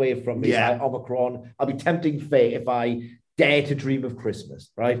taken away from me by Omicron. I'll be tempting fate if I dare to dream of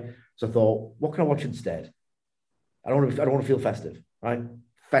Christmas, right? So I thought, what can I watch instead? I don't want to feel festive, right?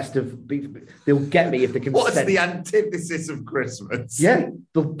 Festive. They'll get me if they can. What's the antithesis of Christmas? Yeah,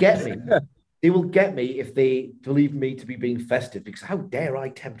 they'll get me. They will get me if they believe me to be being festive, because how dare I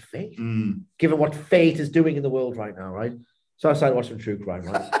tempt fate, given what fate is doing in the world right now, right? So I started watching true crime,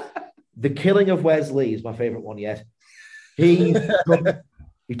 right? The killing of Wesley is my favorite one yet. He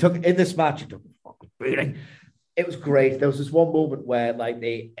took in this match, he took a fucking beating. It was great. There was this one moment where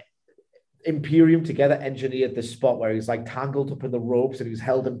they Imperium together engineered this spot where he was tangled up in the ropes and he was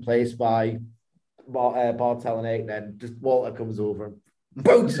held in place by Bartel and Aichner, and just Walter comes over and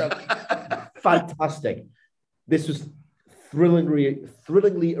boots him. Fantastic. This was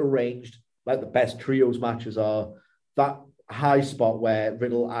thrillingly arranged, like the best trios matches are. That high spot where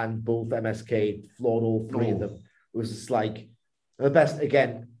Riddle and both MSK floored all 3 of them was just the best.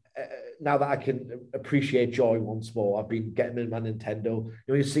 Again, now that I can appreciate joy once more, I've been getting in my Nintendo.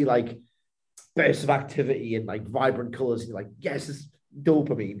 You see bursts of activity and vibrant colors, and you're yes, it's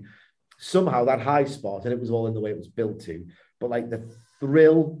dopamine. Somehow that high spot, and it was all in the way it was built to, but the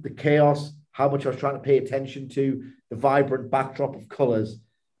thrill, the chaos, how much I was trying to pay attention to, the vibrant backdrop of colors.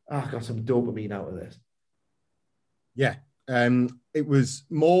 I got some dopamine out of this. Yeah. It was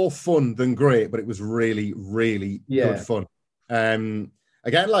more fun than great, but it was really, really good fun. Again,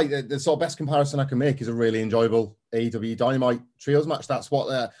 the sort of best comparison I can make is a really enjoyable AEW Dynamite trios match. That's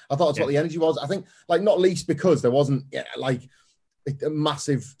what I thought that's what the energy was. I think, not least because there wasn't a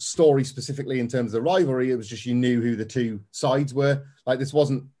massive story specifically in terms of the rivalry. It was just you knew who the 2 sides were. This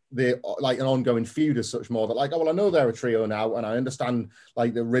wasn't like an ongoing feud as such more that like, oh, well, I know they're a trio now and I understand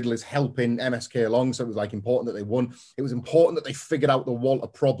like the Riddle is helping MSK along. So it was like important that they won. It was important that they figured out the Walter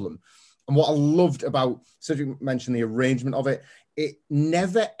problem. And what I loved about, Cedric mentioned the arrangement of it, it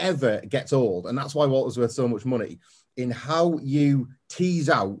never ever gets old. And that's why Walter's worth so much money in how you tease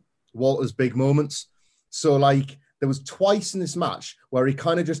out Walter's big moments. So like there was twice in this match where he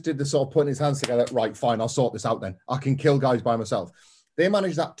kind of just did the sort of putting his hands together, right, fine, I'll sort this out then. I can kill guys by myself. They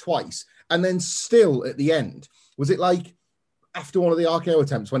managed that twice. And then still at the end, was it like after one of the RKO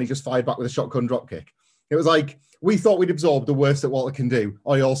attempts when he just fired back with a shotgun dropkick? It was like, we thought we'd absorbed the worst that Walter can do.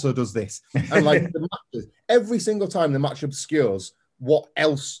 Oh, he also does this. And like the matches, every single time the match obscures what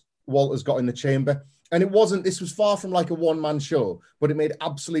else Walter's got in the chamber. And this was far from like a one-man show, but it made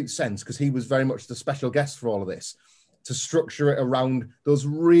absolute sense because he was very much the special guest for all of this, to structure it around those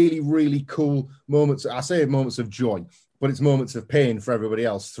really, really cool moments. I say moments of joy, but it's moments of pain for everybody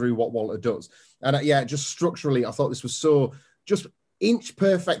else through what Walter does. And just structurally, I thought this was so just inch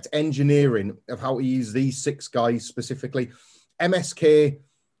perfect engineering of how to use these 6 guys specifically. MSK,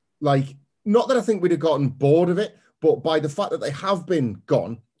 like, not that I think we'd have gotten bored of it, but by the fact that they have been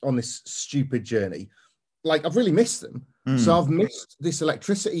gone on this stupid journey, like, I've really missed them. So I've missed this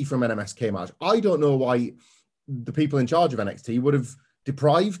electricity from an MSK match. I don't know why the people in charge of NXT would have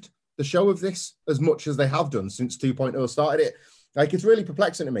deprived the show of this as much as they have done since 2.0 started it. Like, it's really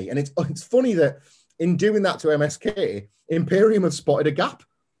perplexing to me. And it's funny that in doing that to MSK, Imperium have spotted a gap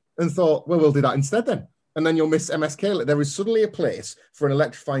and thought, well, we'll do that instead then. And then you'll miss MSK. There is suddenly a place for an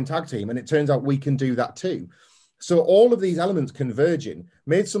electrifying tag team. And it turns out we can do that too. So all of these elements converging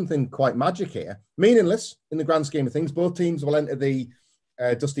made something quite magic here. Meaningless in the grand scheme of things. Both teams will enter the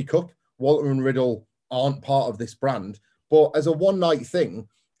Dusty Cup. Walter and Riddle aren't part of this brand. But as a one-night thing,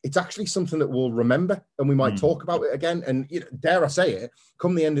 it's actually something that we'll remember and we might talk about it again. And dare I say it,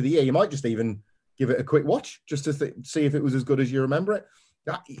 come the end of the year, you might just even give it a quick watch just to see if it was as good as you remember it.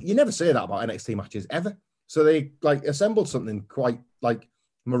 You never say that about NXT matches ever. So they like assembled something quite like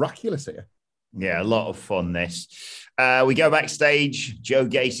miraculous here. Yeah, a lot of fun, this. We go backstage. Joe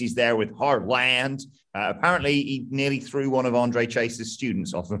Gacy's there with Heartland. Apparently, he nearly threw one of Andre Chase's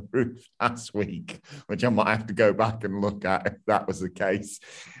students off the roof last week, which I might have to go back and look at if that was the case.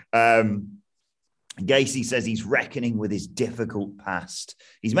 Gacy says he's reckoning with his difficult past.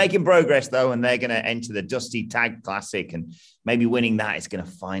 He's making progress, though, and they're going to enter the Dusty Tag Classic, and maybe winning that is going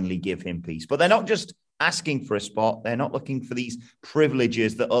to finally give him peace. But they're not just asking for a spot. They're not looking for these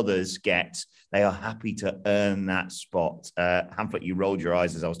privileges that others get. They are happy to earn that spot. Hamlet, you rolled your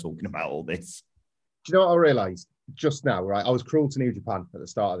eyes as I was talking about all this. Do you know what I realised just now, right? I was cruel to New Japan at the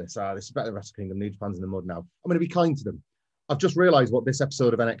start of this. This is better than Wrestle Kingdom. New Japan's in the mud now. I'm going to be kind to them. I've just realised what this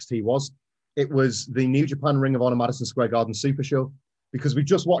episode of NXT was. It was the New Japan Ring of Honor Madison Square Garden Super Show, because we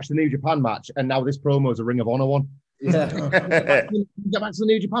just watched the New Japan match and now this promo is a Ring of Honor one. Yeah. Get back to the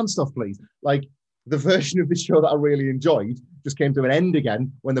New Japan stuff, please. Like, the version of this show that I really enjoyed just came to an end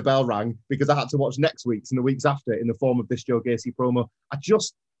again when the bell rang, because I had to watch next week's and the weeks after in the form of this Joe Gacy promo. I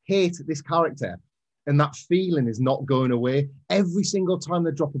just hate this character, and that feeling is not going away. Every single time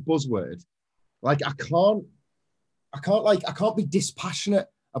they drop a buzzword, like I can't be dispassionate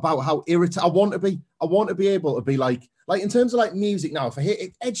about how irritated I want to be. I want to be able to be like in terms of like music now, if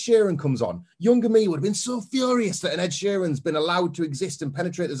Ed Sheeran comes on, younger me would have been so furious that an Ed Sheeran's been allowed to exist and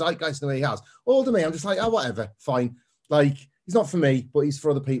penetrate the zeitgeist the way he has. Older me, I'm just like, oh, whatever, fine. Like, he's not for me, but he's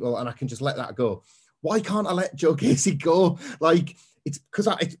for other people, and I can just let that go. Why can't I let Joe Gacy go? Like, it's because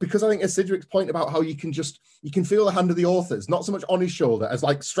I think, as Cedric's point about how you can feel the hand of the authors, not so much on his shoulder as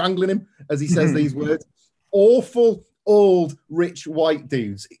like strangling him as he says these words. Awful, old, rich, white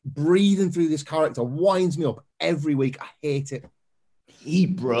dudes breathing through this character winds me up every week. I hate it.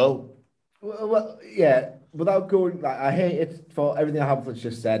 Bro. Well, yeah, without going, like, I hate it for everything Hamlet's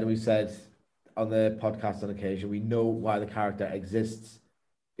just said, and we said on the podcast on occasion, we know why the character exists.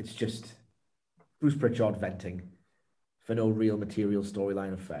 It's just Bruce Pritchard venting for no real material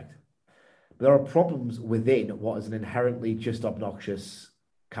storyline effect. But there are problems within what is an inherently just obnoxious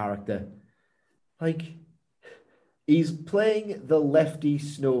character. Like, he's playing the lefty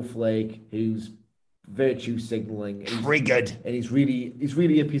snowflake who's virtue signaling. Triggered. And he's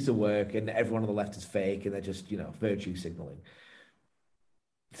really a piece of work, and everyone on the left is fake, and they're just, virtue signaling.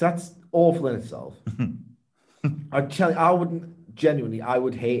 So that's awful in itself. I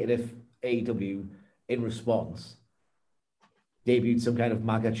would hate it if AEW, in response, debuted some kind of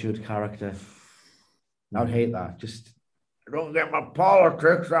MAGA chud character. I would hate that. Just, don't get my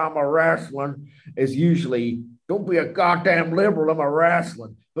politics, I'm a wrestling. Is usually, don't be a goddamn liberal, I'm a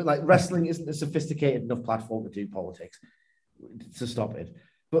wrestling. But like, wrestling isn't a sophisticated enough platform to do politics, to stop it.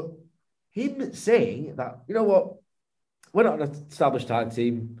 But him saying that, you know what, we're not an established tag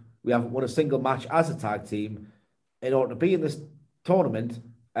team. We haven't won a single match as a tag team. In order to be in this tournament,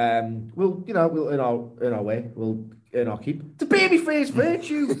 we'll earn our way. We'll earn our keep. It's a babyface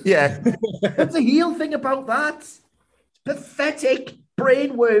virtue. Yeah. What's the heel thing about that? It's pathetic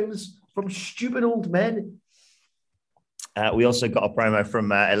brainworms from stupid old men. We also got a promo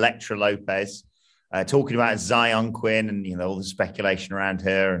from Elektra Lopez talking about Zion Quinn and all the speculation around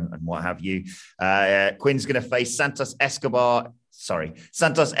her and what have you. Quinn's going to face Santos Escobar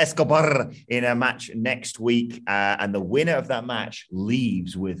in a match next week, and the winner of that match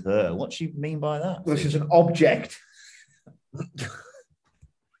leaves with her. What do you mean by that? Well, she's an object.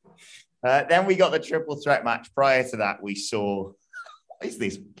 Then we got the triple threat match. Prior to that, we saw, what is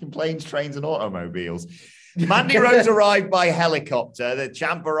this? Planes, trains, and automobiles. Mandy Rose arrived by helicopter. The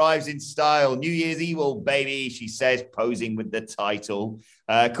champ arrives in style. New Year's Evil, baby, she says, posing with the title.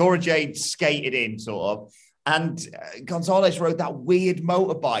 Cora Jade skated in, sort of. And Gonzalez rode that weird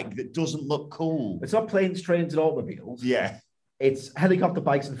motorbike that doesn't look cool. It's not planes, trains, and automobiles. Yeah. It's helicopter,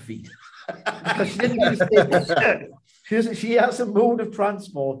 bikes, and feet. Because she didn't use staples. She has a mode of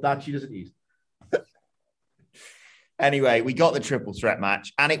transport that she doesn't use. Anyway, we got the triple threat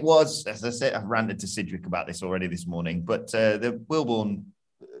match, and it was, as I said, I've ranted to Sidgwick about this already this morning, but the Wilborn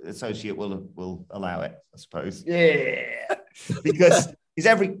associate will allow it, I suppose. Yeah. Because is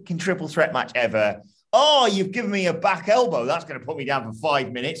every triple threat match ever, oh, you've given me a back elbow, that's going to put me down for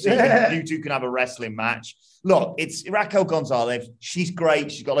 5 minutes, so you two can have a wrestling match. Look, it's Raquel Gonzalez. She's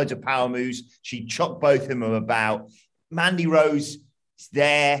great. She's got loads of power moves. She chucked both of them about. Mandy Rose is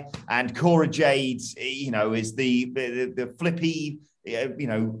there, and Cora Jade, is the flippy,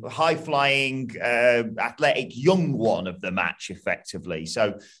 high-flying, athletic young one of the match, effectively.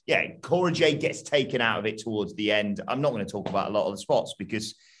 So, yeah, Cora Jade gets taken out of it towards the end. I'm not going to talk about a lot of the spots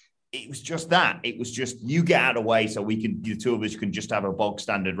because it was just that. It was just, you get out of the way so the two of us can just have a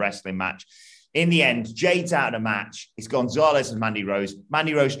bog-standard wrestling match. In the end, Jade's out of the match. It's Gonzalez and Mandy Rose.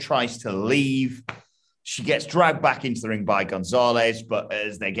 Mandy Rose tries to leave. She gets dragged back into the ring by Gonzalez, but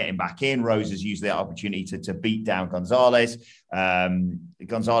as they're getting back in, Rose has used the opportunity to beat down Gonzalez.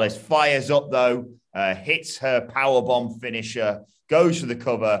 Gonzalez fires up, though, hits her powerbomb finisher, goes for the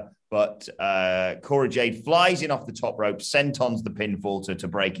cover, but Cora Jade flies in off the top rope, sentons the pinfall to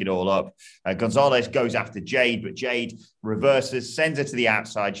break it all up. Gonzalez goes after Jade, but Jade reverses, sends her to the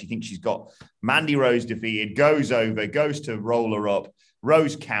outside. She thinks she's got Mandy Rose defeated, goes over, goes to roll her up.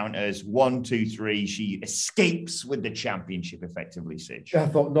 Rose counters, 1, 2, 3. She escapes with the championship, effectively, Sidge. I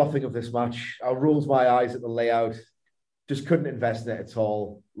thought nothing of this match. I rolled my eyes at the layout. Just couldn't invest in it at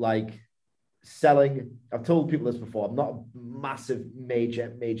all. Like, selling, I've told people this before, I'm not a massive,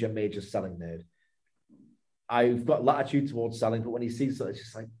 major selling nerd. I've got latitude towards selling, but when you see something, it's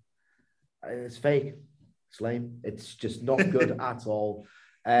just like, it's fake. It's lame. It's just not good at all.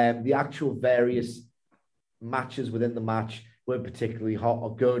 The actual various matches within the match weren't particularly hot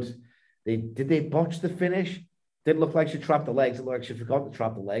or good. Did they botch the finish? Didn't look like she trapped the legs. It looked like she forgot to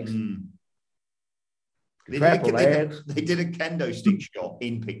trap the legs. They did a kendo stick shot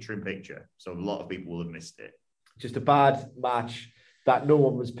in picture, so a lot of people will have missed it. Just a bad match that no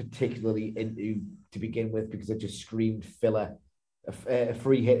one was particularly into to begin with because it just screamed filler. A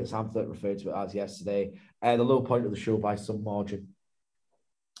free hit, as Hamlet referred to it as yesterday, and the low point of the show by some margin.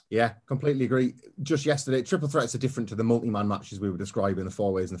 Yeah, completely agree. Just yesterday, triple threats are different to the multi-man matches we were describing, the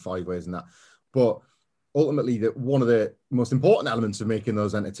 4 ways and the 5 ways and that. But ultimately, one of the most important elements of making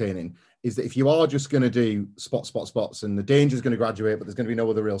those entertaining is that if you are just going to do spots, and the danger is going to graduate, but there's going to be no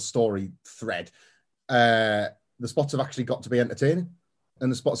other real story thread, the spots have actually got to be entertaining,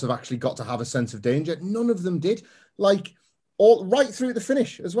 and the spots have actually got to have a sense of danger. None of them did. Like, all right through the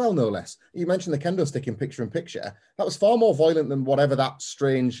finish as well, no less. You mentioned the kendo stick in picture. That was far more violent than whatever that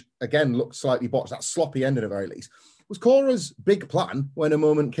strange, again, looked slightly botched, that sloppy end at the very least. Was Cora's big plan when a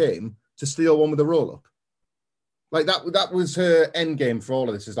moment came to steal one with a roll-up? Like, that was her end game for all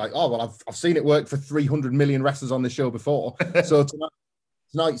of this. Is like, oh, well, I've seen it work for 300 million wrestlers on the show before, so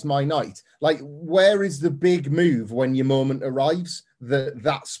tonight's my night. Like, where is the big move when your moment arrives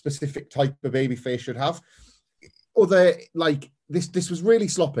that specific type of babyface should have? This was really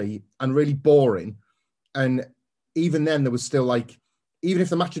sloppy and really boring. And even then, there was still, like, even if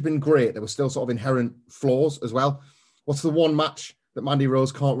the match had been great, there was still sort of inherent flaws as well. What's the one match that Mandy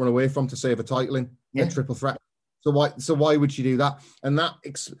Rose can't run away from to save a title in? Yeah. A triple threat. So why would she do that? And that,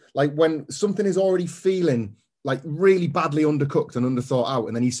 like, when something is already feeling like really badly undercooked and underthought out,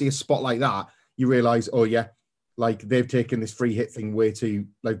 and then you see a spot like that, you realize, oh yeah, like, they've taken this free hit thing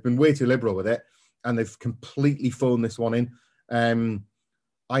been way too liberal with it, and they've completely phoned this one in.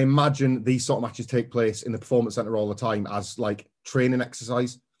 I imagine these sort of matches take place in the Performance Centre all the time as like training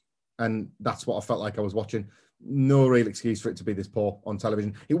exercise. And that's what I felt like I was watching. No real excuse for it to be this poor on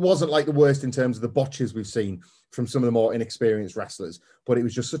television. It wasn't like the worst in terms of the botches we've seen from some of the more inexperienced wrestlers, but it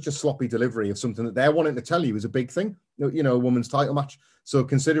was just such a sloppy delivery of something that they're wanting to tell you is a big thing, you know, a women's title match. So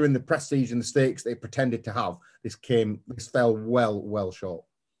considering the prestige and the stakes they pretended to have, this fell well short.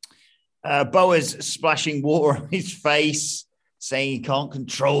 Boa's splashing water on his face, saying he can't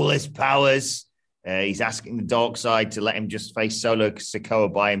control his powers. He's asking the dark side to let him just face Solo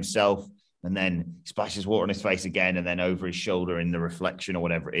Sikoa by himself. And then he splashes water on his face again, and then over his shoulder in the reflection or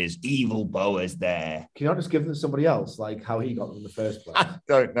whatever it is, evil Boa's there. Can you not just give them to somebody else, like how he got them in the first place? I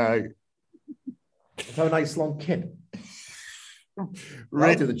don't know. Have a nice long kid.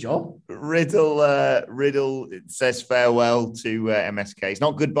 I'll do the job. Riddle says farewell to MSK. It's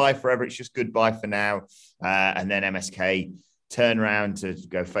not goodbye forever. It's just goodbye for now. And then MSK turn around to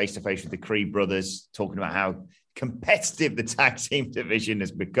go face to face with the Creed brothers, talking about how competitive the tag team division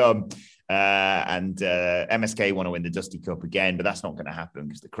has become. And MSK want to win the Dusty Cup again, but that's not going to happen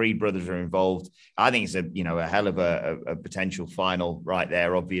because the Creed brothers are involved. I think it's a hell of a potential final right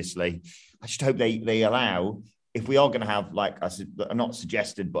there, obviously. I just hope they allow, if we are going to have, like I said, not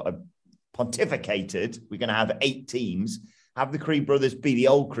suggested, but pontificated, we're going to have 8 teams, have the Creed brothers be the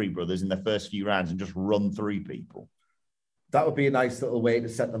old Creed brothers in the first few rounds and just run through people. That would be a nice little way to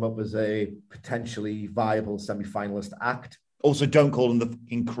set them up as a potentially viable semi-finalist act. Also, don't call them the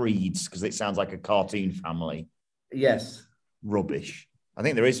fucking Creeds because it sounds like a cartoon family. Yes. Rubbish. I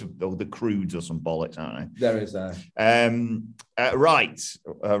think there is the Crudes or some bollocks, aren't there? There is. Right.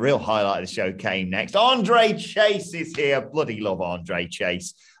 A real highlight of the show came next. Andre Chase is here. Bloody love Andre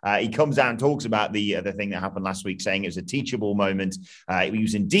Chase. He comes out and talks about the thing that happened last week, saying it was a teachable moment. He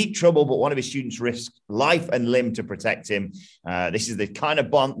was in deep trouble, but one of his students risked life and limb to protect him. This is the kind of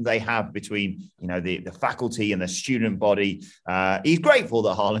bond they have between, the faculty and the student body. He's grateful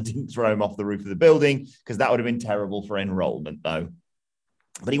that Harlan didn't throw him off the roof of the building because that would have been terrible for enrollment, though.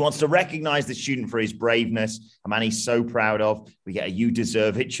 But he wants to recognize the student for his braveness, a man he's so proud of. We get a "You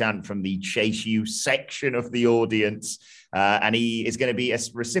deserve it" chant from the Chase U section of the audience. And he is going to be a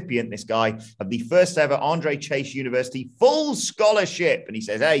recipient, this guy, of the first ever Andre Chase University full scholarship. And he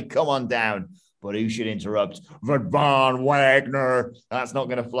says, hey, come on down. But who should interrupt? Von Wagner. That's not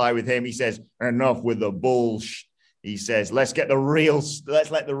going to fly with him. He says, enough with the bullshit. He says, let's let the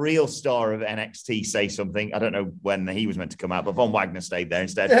real star of NXT say something. I don't know when he was meant to come out, but Von Wagner stayed there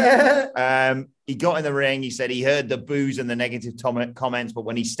instead. He got in the ring. He said he heard the boos and the negative comments, but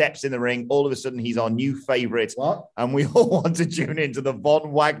when he steps in the ring, all of a sudden he's our new favorite. What? And we all want to tune into the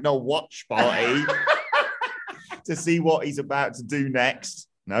Von Wagner watch party to see what he's about to do next.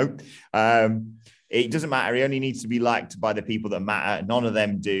 No. It doesn't matter. He only needs to be liked by the people that matter. None of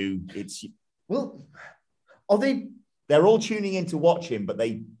them do. They're all tuning in to watch him, but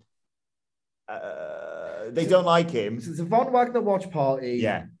they don't like him. So it's a Von Wagner watch party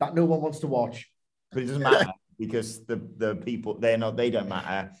that no one wants to watch. But it doesn't matter because the people, they don't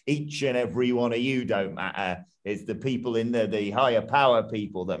matter. Each and every one of you don't matter. It's the people in the higher power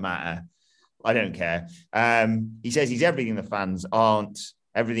people that matter. I don't care. He says he's everything the fans aren't,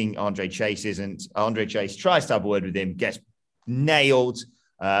 everything Andre Chase isn't. Andre Chase tries to have a word with him, gets nailed.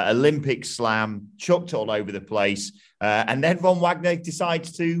 Olympic slam, chucked all over the place. And then Von Wagner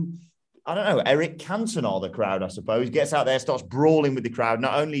decides to, Eric Cantona the crowd, I suppose. Gets out there, starts brawling with the crowd.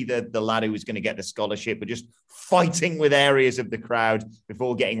 Not only the lad who was going to get the scholarship, but just fighting with areas of the crowd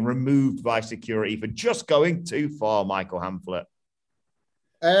before getting removed by security for just going too far, Michael Hamflett.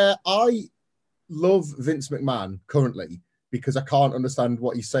 I love Vince McMahon currently because I can't understand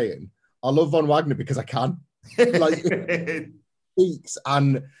what he's saying. I love Von Wagner because I can. Speaks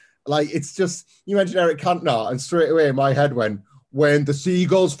and it's just, you mentioned Eric Cantona and straight away my head went, when the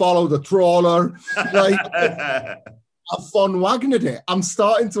seagulls follow the trawler. I've Von Wagnered it. I'm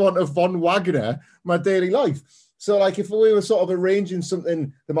starting to want a Von Wagner my daily life. So if we were sort of arranging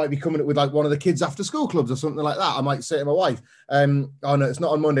something that might be coming up with one of the kids after school clubs or something like that, I might say to my wife, oh no, it's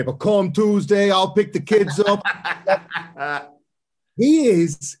not on Monday, but come Tuesday, I'll pick the kids up. He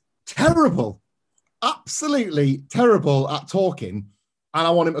is terrible. Absolutely terrible at talking, and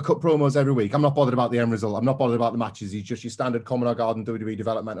I want him to cut promos every week. I'm not bothered about the end result. I'm not bothered about the matches. He's just your standard Commodore Garden WWE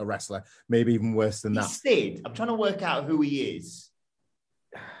developmental wrestler, maybe even worse than that. Sid, I'm trying to work out who he is.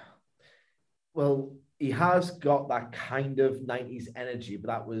 Well, he has got that kind of 90s energy, but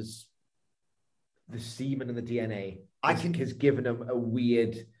that was the semen and the DNA. I think has given him a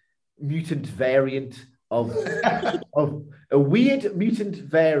weird mutant variant of a weird mutant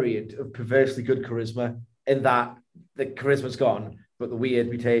variant of perversely good charisma, in that the charisma's gone, but the weird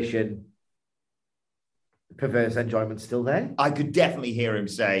mutation, perverse enjoyment's still there. I could definitely hear him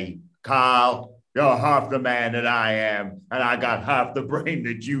say, Carl, you're half the man that I am, and I got half the brain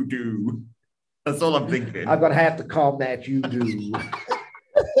that you do. That's all I'm thinking. I've got half the calm that you do.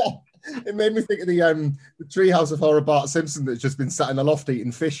 It made me think of the Treehouse of Horror Bart Simpson that's just been sat in the loft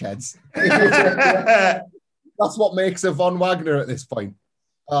eating fish heads. That's what makes a Von Wagner at this point.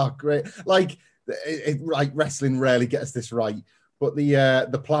 Oh, great. Like wrestling rarely gets this right, but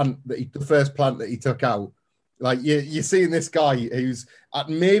the first plant that he took out, like you're seeing this guy who's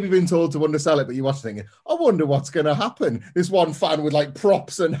maybe been told to undersell it, but you watch thinking, I wonder what's going to happen. This one fan with like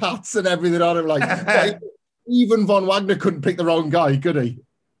props and hats and everything on him, like even Von Wagner couldn't pick the wrong guy, could he?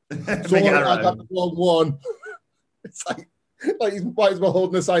 So I got the wrong one. It's like he's might as well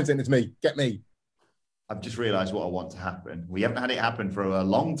holding a sign saying it's me, get me. I've just realised what I want to happen. We haven't had it happen for a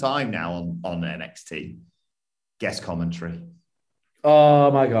long time now on NXT. Guest commentary. Oh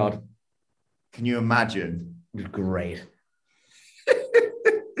my God. Can you imagine? Great.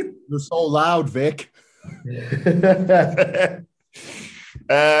 You're so loud, Vic.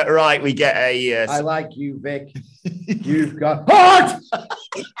 Right, we get a... I like you, Vic. You've got heart!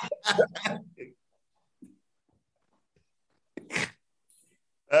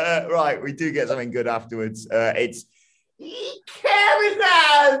 Right, we do get something good afterwards. It's he carries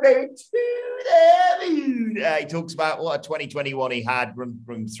out to the moon. He talks about what a 2021 he had,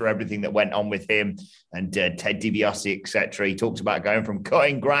 runs through everything that went on with him and Ted DiBiase, etc. He talks about going from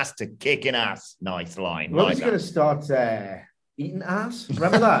cutting grass to kicking ass. Nice line. Well, he's going to start eating ass.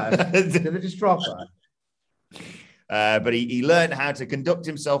 Remember that? Did they just drop that? But he learned how to conduct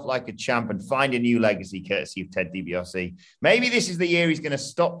himself like a champ and find a new legacy courtesy of Ted DiBiase. Maybe this is the year he's going to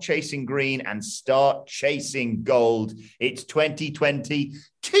stop chasing green and start chasing gold. It's 2020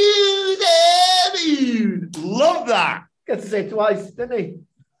 to the moon. Love that. Got to say it twice, didn't he?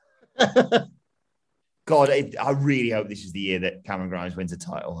 God, I really hope this is the year that Cameron Grimes wins a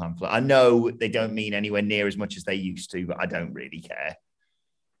title. I know they don't mean anywhere near as much as they used to, but I don't really care.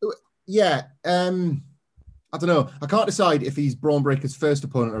 Yeah. I don't know. I can't decide if he's Braun Breaker's first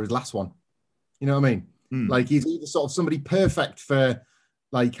opponent or his last one. You know what I mean? Like he's either sort of somebody perfect for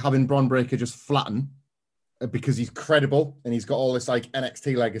like having Braun Breaker just flatten because he's credible and he's got all this like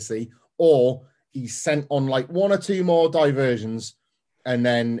NXT legacy, or he's sent on like one or two more diversions and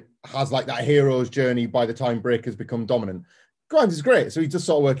then has like that hero's journey by the time Breaker's become dominant. Grimes is great, so he's just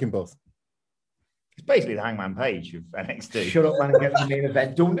sort of working both. It's basically the Hangman Page of NXT. Shut up, man, and get to the main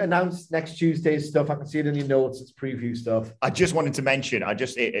event. Don't announce next Tuesday's stuff. I can see it in your notes. It's preview stuff. I just wanted to mention,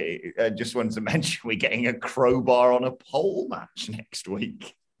 we're getting a crowbar on a pole match next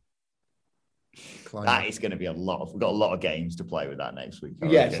week. That is going to be a lot. We've got a lot of games to play with that next week.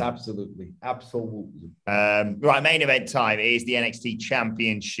 Yes, absolutely. Absolutely. Right, main event time. It is the NXT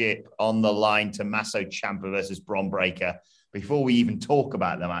Championship on the line. Tommaso Ciampa versus Bron Breakker. Before we even talk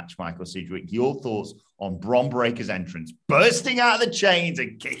about the match, Michael Sidgwick, your thoughts on Bron Breakker's entrance, bursting out of the chains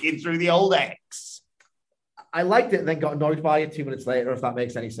and kicking through the old X? I liked it and then got annoyed by it 2 minutes later, if that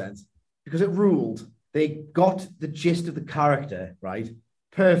makes any sense. Because it ruled. They got the gist of the character, right,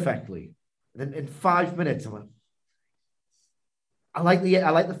 perfectly. And then in 5 minutes, I went, I like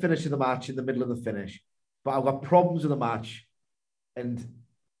the finish of the match in the middle of the finish, but I've got problems with the match, and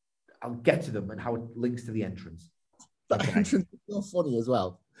I'll get to them and how it links to the entrance. That entrance is so funny as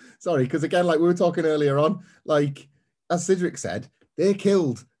well. Sorry, because again, like we were talking earlier on, like as Sidgwick said, they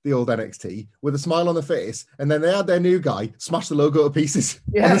killed the old NXT with a smile on their face, and then they had their new guy smash the logo to pieces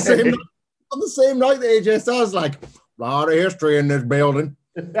on the same night that AJ Styles like, a lot of history in this building.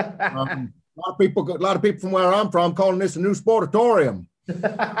 A lot of people from where I'm from calling this a new sportatorium.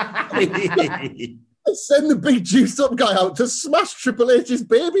 I send the big juiced up guy out to smash Triple H's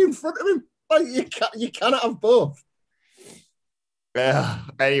baby in front of him. Like you cannot have both.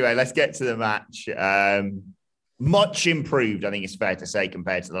 Anyway, let's get to the match. Much improved, I think it's fair to say,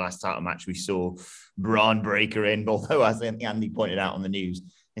 compared to the last title match we saw Bron Breakker in. Although, as Andy pointed out on the news,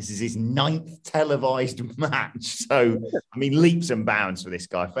 this is his 9th televised match. So, I mean, leaps and bounds for this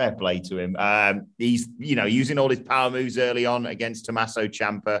guy. Fair play to him. He's, using all his power moves early on against Tommaso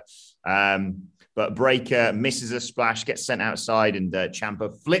Ciampa. But Breakker misses a splash, gets sent outside, and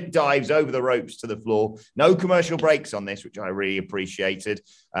Ciampa flip dives over the ropes to the floor. No commercial breaks on this, which I really appreciated.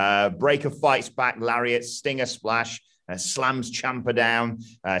 Breakker fights back, lariat, stinger splash, slams Ciampa down,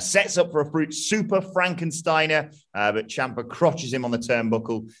 sets up for a super Frankensteiner, but Ciampa crotches him on the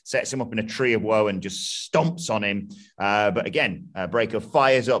turnbuckle, sets him up in a tree of woe and just stomps on him. But again, Breakker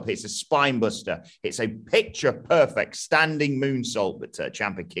fires up, hits a spine buster, hits a picture-perfect standing moonsault, but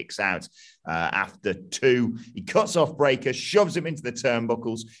Ciampa kicks out after 2. He cuts off Breakker, shoves him into the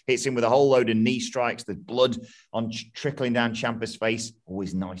turnbuckles, hits him with a whole load of knee strikes, the blood trickling down Ciampa's face.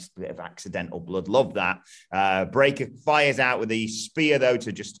 Always nice bit of accidental blood. Love that. Breakker fires out with a spear, though,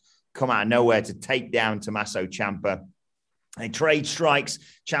 to just come out of nowhere to take down Tommaso Ciampa. They trade strikes.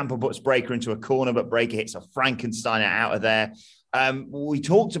 Ciampa puts Breakker into a corner, but Breakker hits a Frankensteiner out of there. We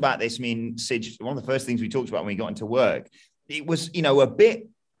talked about this. I mean, Sid, one of the first things we talked about when we got into work, it was, a bit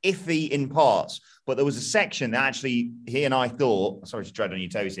iffy in parts, but there was a section that actually he and I thought, sorry to tread on your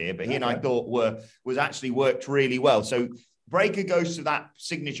toes here, but he and I thought was actually worked really well. So Breakker goes to that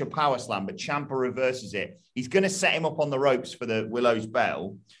signature power slam, but Ciampa reverses it. He's going to set him up on the ropes for the Willow's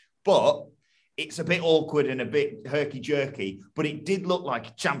Bell, but it's a bit awkward and a bit herky-jerky, but it did look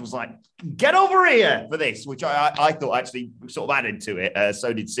like Ciampa was like, get over here for this, which I thought actually sort of added to it.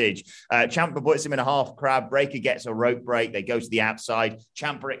 So did Sige. Ciampa puts him in a half crab. Breakker gets a rope break. They go to the outside.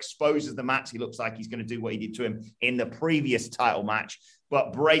 Ciampa exposes the match. He looks like he's going to do what he did to him in the previous title match.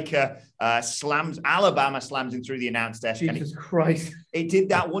 But Breakker Alabama slams him through the announce desk. Jesus Christ. It did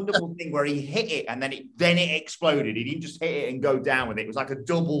that wonderful thing where he hit it and then it exploded. He didn't just hit it and go down with it. It was like a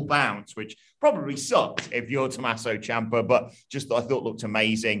double bounce, which probably sucked if you're Tommaso Ciampa, but just I thought looked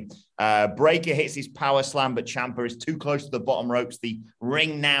amazing. Breakker hits his power slam, but Ciampa is too close to the bottom ropes. The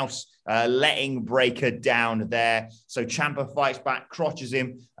ring nouse letting Breakker down there. So Ciampa fights back, crotches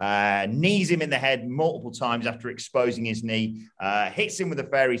him, knees him in the head multiple times after exposing his knee, hits him with a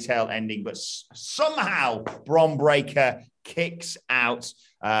fairy tale ending, but somehow Bron Breakker kicks out,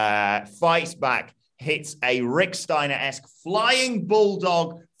 fights back, hits a Rick Steiner-esque flying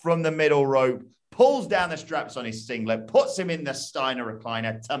bulldog from the middle rope, pulls down the straps on his singlet, puts him in the Steiner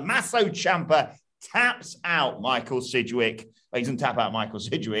recliner. Tommaso Ciampa taps out Michael Sidgwick. Well, he doesn't tap out Michael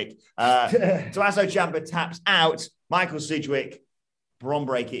Sidgwick. Tommaso Ciampa taps out Michael Sidgwick. Bron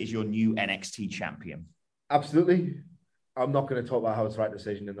Breakker is your new NXT champion. Absolutely. I'm not going to talk about how it's the right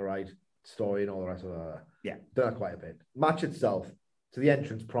decision and the right story and all the rest of that. Yeah. Done that quite a bit. Match itself, to the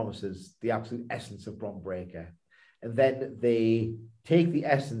entrance, promises the absolute essence of Bron Breakker. And then they take the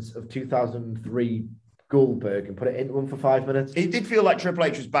essence of 2003 Goldberg and put it into him for 5 minutes. It did feel like Triple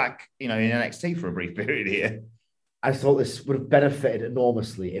H was back, in NXT for a brief period here. I thought this would have benefited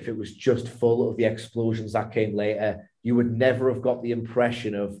enormously if it was just full of the explosions that came later. You would never have got the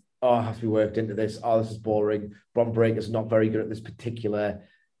impression of, it has to be worked into this. This is boring. Bron Breakker's not very good at this particular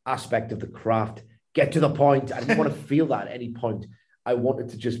aspect of the craft. Get to the point. I didn't want to feel that at any point. I wanted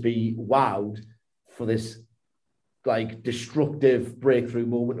to just be wowed for this destructive breakthrough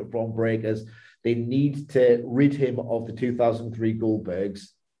moment of Bron Breakker's. They need to rid him of the 2003 Goldbergs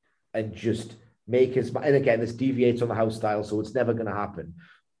and just make his... And again, this deviates on the house style, so it's never going to happen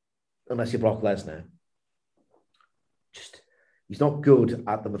unless you're Brock Lesnar. He's not good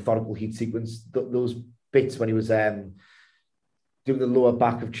at the methodical heat sequence. Those bits when he was doing the lower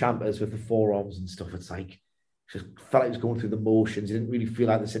back of Ciampa's with the forearms and stuff, it's like, just felt like he was going through the motions. He didn't really feel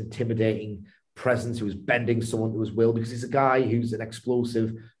like this intimidating presence who was bending someone to his will, because he's a guy who's an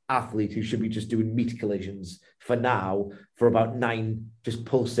explosive athlete who should be just doing meat collisions for now for about 9 just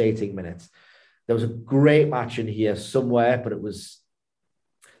pulsating minutes. There was a great match in here somewhere, but there was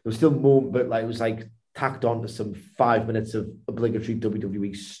still more, but it was like tacked on to some 5 minutes of obligatory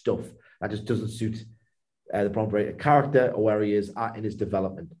WWE stuff that just doesn't suit the Bron Breakker character or where he is at in his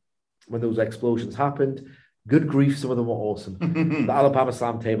development. When those explosions happened, good grief, some of them were awesome. The Alabama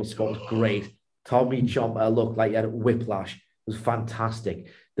Slam table spot was great. Tommy Ciampa looked like he had whiplash. It was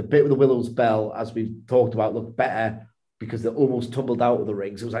fantastic. The bit with the Willow's Bell, as we've talked about, looked better because they almost tumbled out of the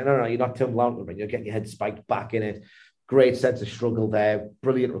ring. So it was like, no, you're not tumbling out of the ring. You're getting your head spiked back in it. Great sense of struggle there.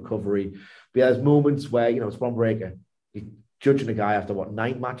 Brilliant recovery. But yeah, there's moments where, it's Bron Breakker. You're judging a guy after,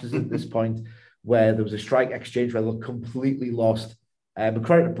 9 matches at this point, where there was a strike exchange where they looked completely lost. But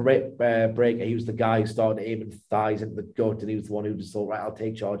credit to Breakker, he was the guy who started aiming thighs into the gut, and he was the one who just thought, right, I'll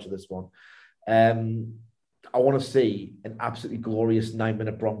take charge of this one. I want to see an absolutely glorious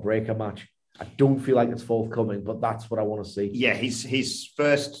 9-minute Bron Breakker match. I don't feel like it's forthcoming, but that's what I want to see. Yeah, his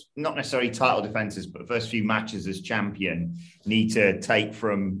first, not necessarily title defenses, but first few matches as champion need to take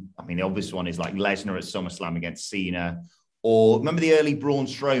from, the obvious one is like Lesnar at SummerSlam against Cena. Or remember the early Braun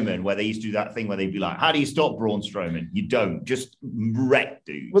Strowman where they used to do that thing where they'd be like, how do you stop Braun Strowman? You don't. Just wreck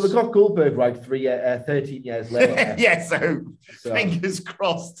dudes. Well, they got Goldberg right 13 years later. Yeah, so fingers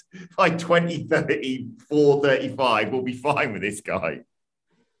crossed by 2034, 35, we'll be fine with this guy.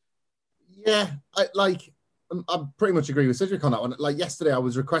 Yeah, I pretty much agree with Cedric on that one. Like yesterday, I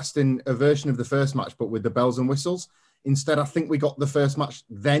was requesting a version of the first match, but with the bells and whistles. Instead, I think we got the first match,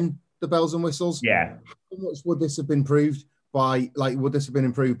 then the bells and whistles. Yeah. How much would this have been improved by? Like, would this have been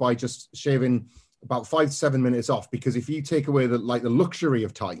improved by just shaving about 5 to 7 minutes off? Because if you take away the luxury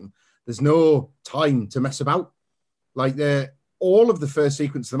of time, there's no time to mess about. Like all of the first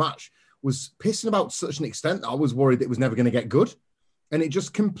sequence of the match was pissing about such an extent that I was worried it was never going to get good. And it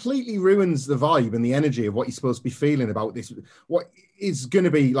just completely ruins the vibe and the energy of what you're supposed to be feeling about this, what is going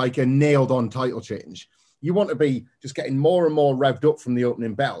to be like a nailed-on title change. You want to be just getting more and more revved up from the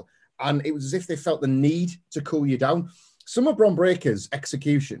opening bell. And it was as if they felt the need to cool you down. Some of Bron Breakker's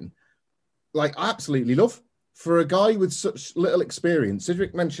execution, like, I absolutely love. For a guy with such little experience,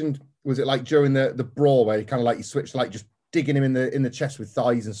 Cedric mentioned, was it like during the brawl where he kind of like, you switched, like just digging him in the chest with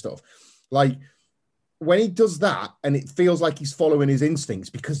thighs and stuff. Like, when he does that, and it feels like he's following his instincts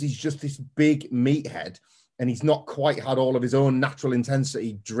because he's just this big meathead and he's not quite had all of his own natural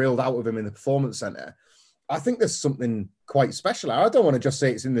intensity drilled out of him in the performance center, I think there's something quite special. I don't want to just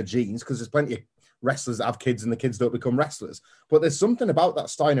say it's in the genes because there's plenty of wrestlers that have kids and the kids don't become wrestlers. But there's something about that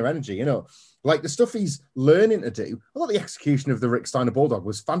Steiner energy, you know, like the stuff he's learning to do. I thought the execution of the Rick Steiner Bulldog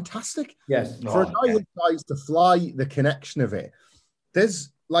was fantastic. Yes. For a guy who tries to fly the connection of it,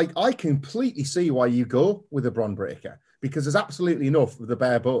 there's like, I completely see why you go with a Bron Breakker because there's absolutely enough of the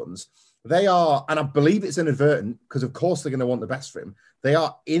bare bones. They are, and I believe it's inadvertent because of course they're going to want the best for him. They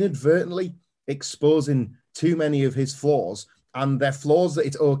are inadvertently exposing too many of his flaws, and they're flaws that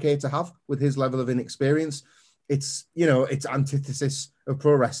it's okay to have with his level of inexperience. It's, you know, it's antithesis of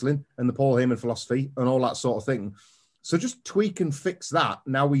pro wrestling and the Paul Heyman philosophy and all that sort of thing. So just tweak and fix that.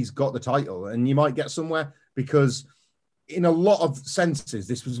 Now he's got the title and you might get somewhere, because in a lot of senses,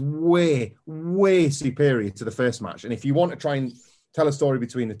 this was way, way superior to the first match. And if you want to try and tell a story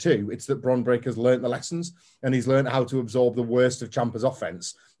between the two, it's that Bron Breakker's learned the lessons and he's learned how to absorb the worst of Ciampa's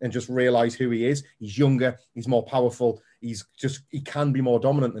offense and just realize who he is. He's younger, he's more powerful, he can be more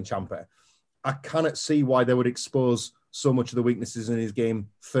dominant than Ciampa. I cannot see why they would expose so much of the weaknesses in his game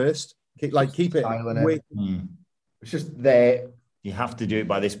first. Keep it. It's just there. You have to do it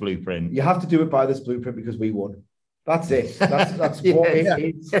by this blueprint. You have to do it by this blueprint because we won. That's it. That's what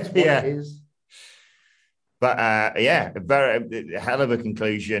it is. That's what it is. But a very hell of a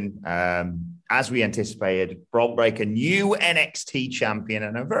conclusion. As we anticipated, Bron Breakker, new NXT champion,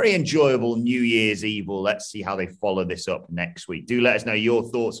 and a very enjoyable New Year's Evil. Let's see how they follow this up next week. Do let us know your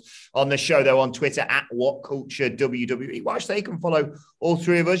thoughts on the show, though, on Twitter at WhatCultureWWE. Watch, they can follow all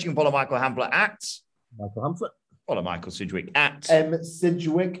three of us. You can follow Michael Hamflett at Michael Hamflett. Follow Michael Sidgwick at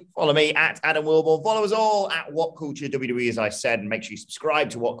Sidgwick. Follow me at Adam Wilborn. Follow us all at What Culture WWE, as I said, and make sure you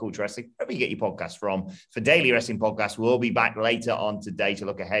subscribe to What Culture Wrestling, wherever you get your podcast from. For daily wrestling podcasts, we'll be back later on today to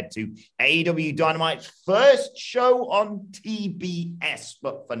look ahead to AEW Dynamite's first show on TBS.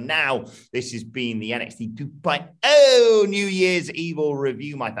 But for now, this has been the NXT 2.0 New Year's Evil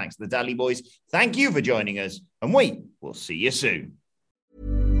review. My thanks to the Dudley Boys. Thank you for joining us, and we will see you soon.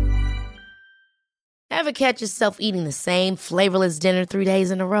 Ever catch yourself eating the same flavorless dinner 3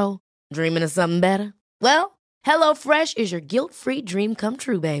 days in a row? Dreaming of something better? Well, HelloFresh is your guilt-free dream come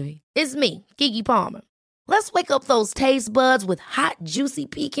true, baby. It's me, Keke Palmer. Let's wake up those taste buds with hot, juicy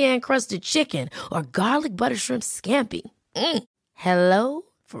pecan-crusted chicken or garlic butter shrimp scampi. Hello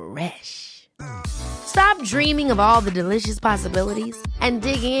Fresh. Stop dreaming of all the delicious possibilities and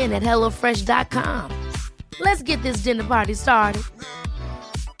dig in at HelloFresh.com. Let's get this dinner party started.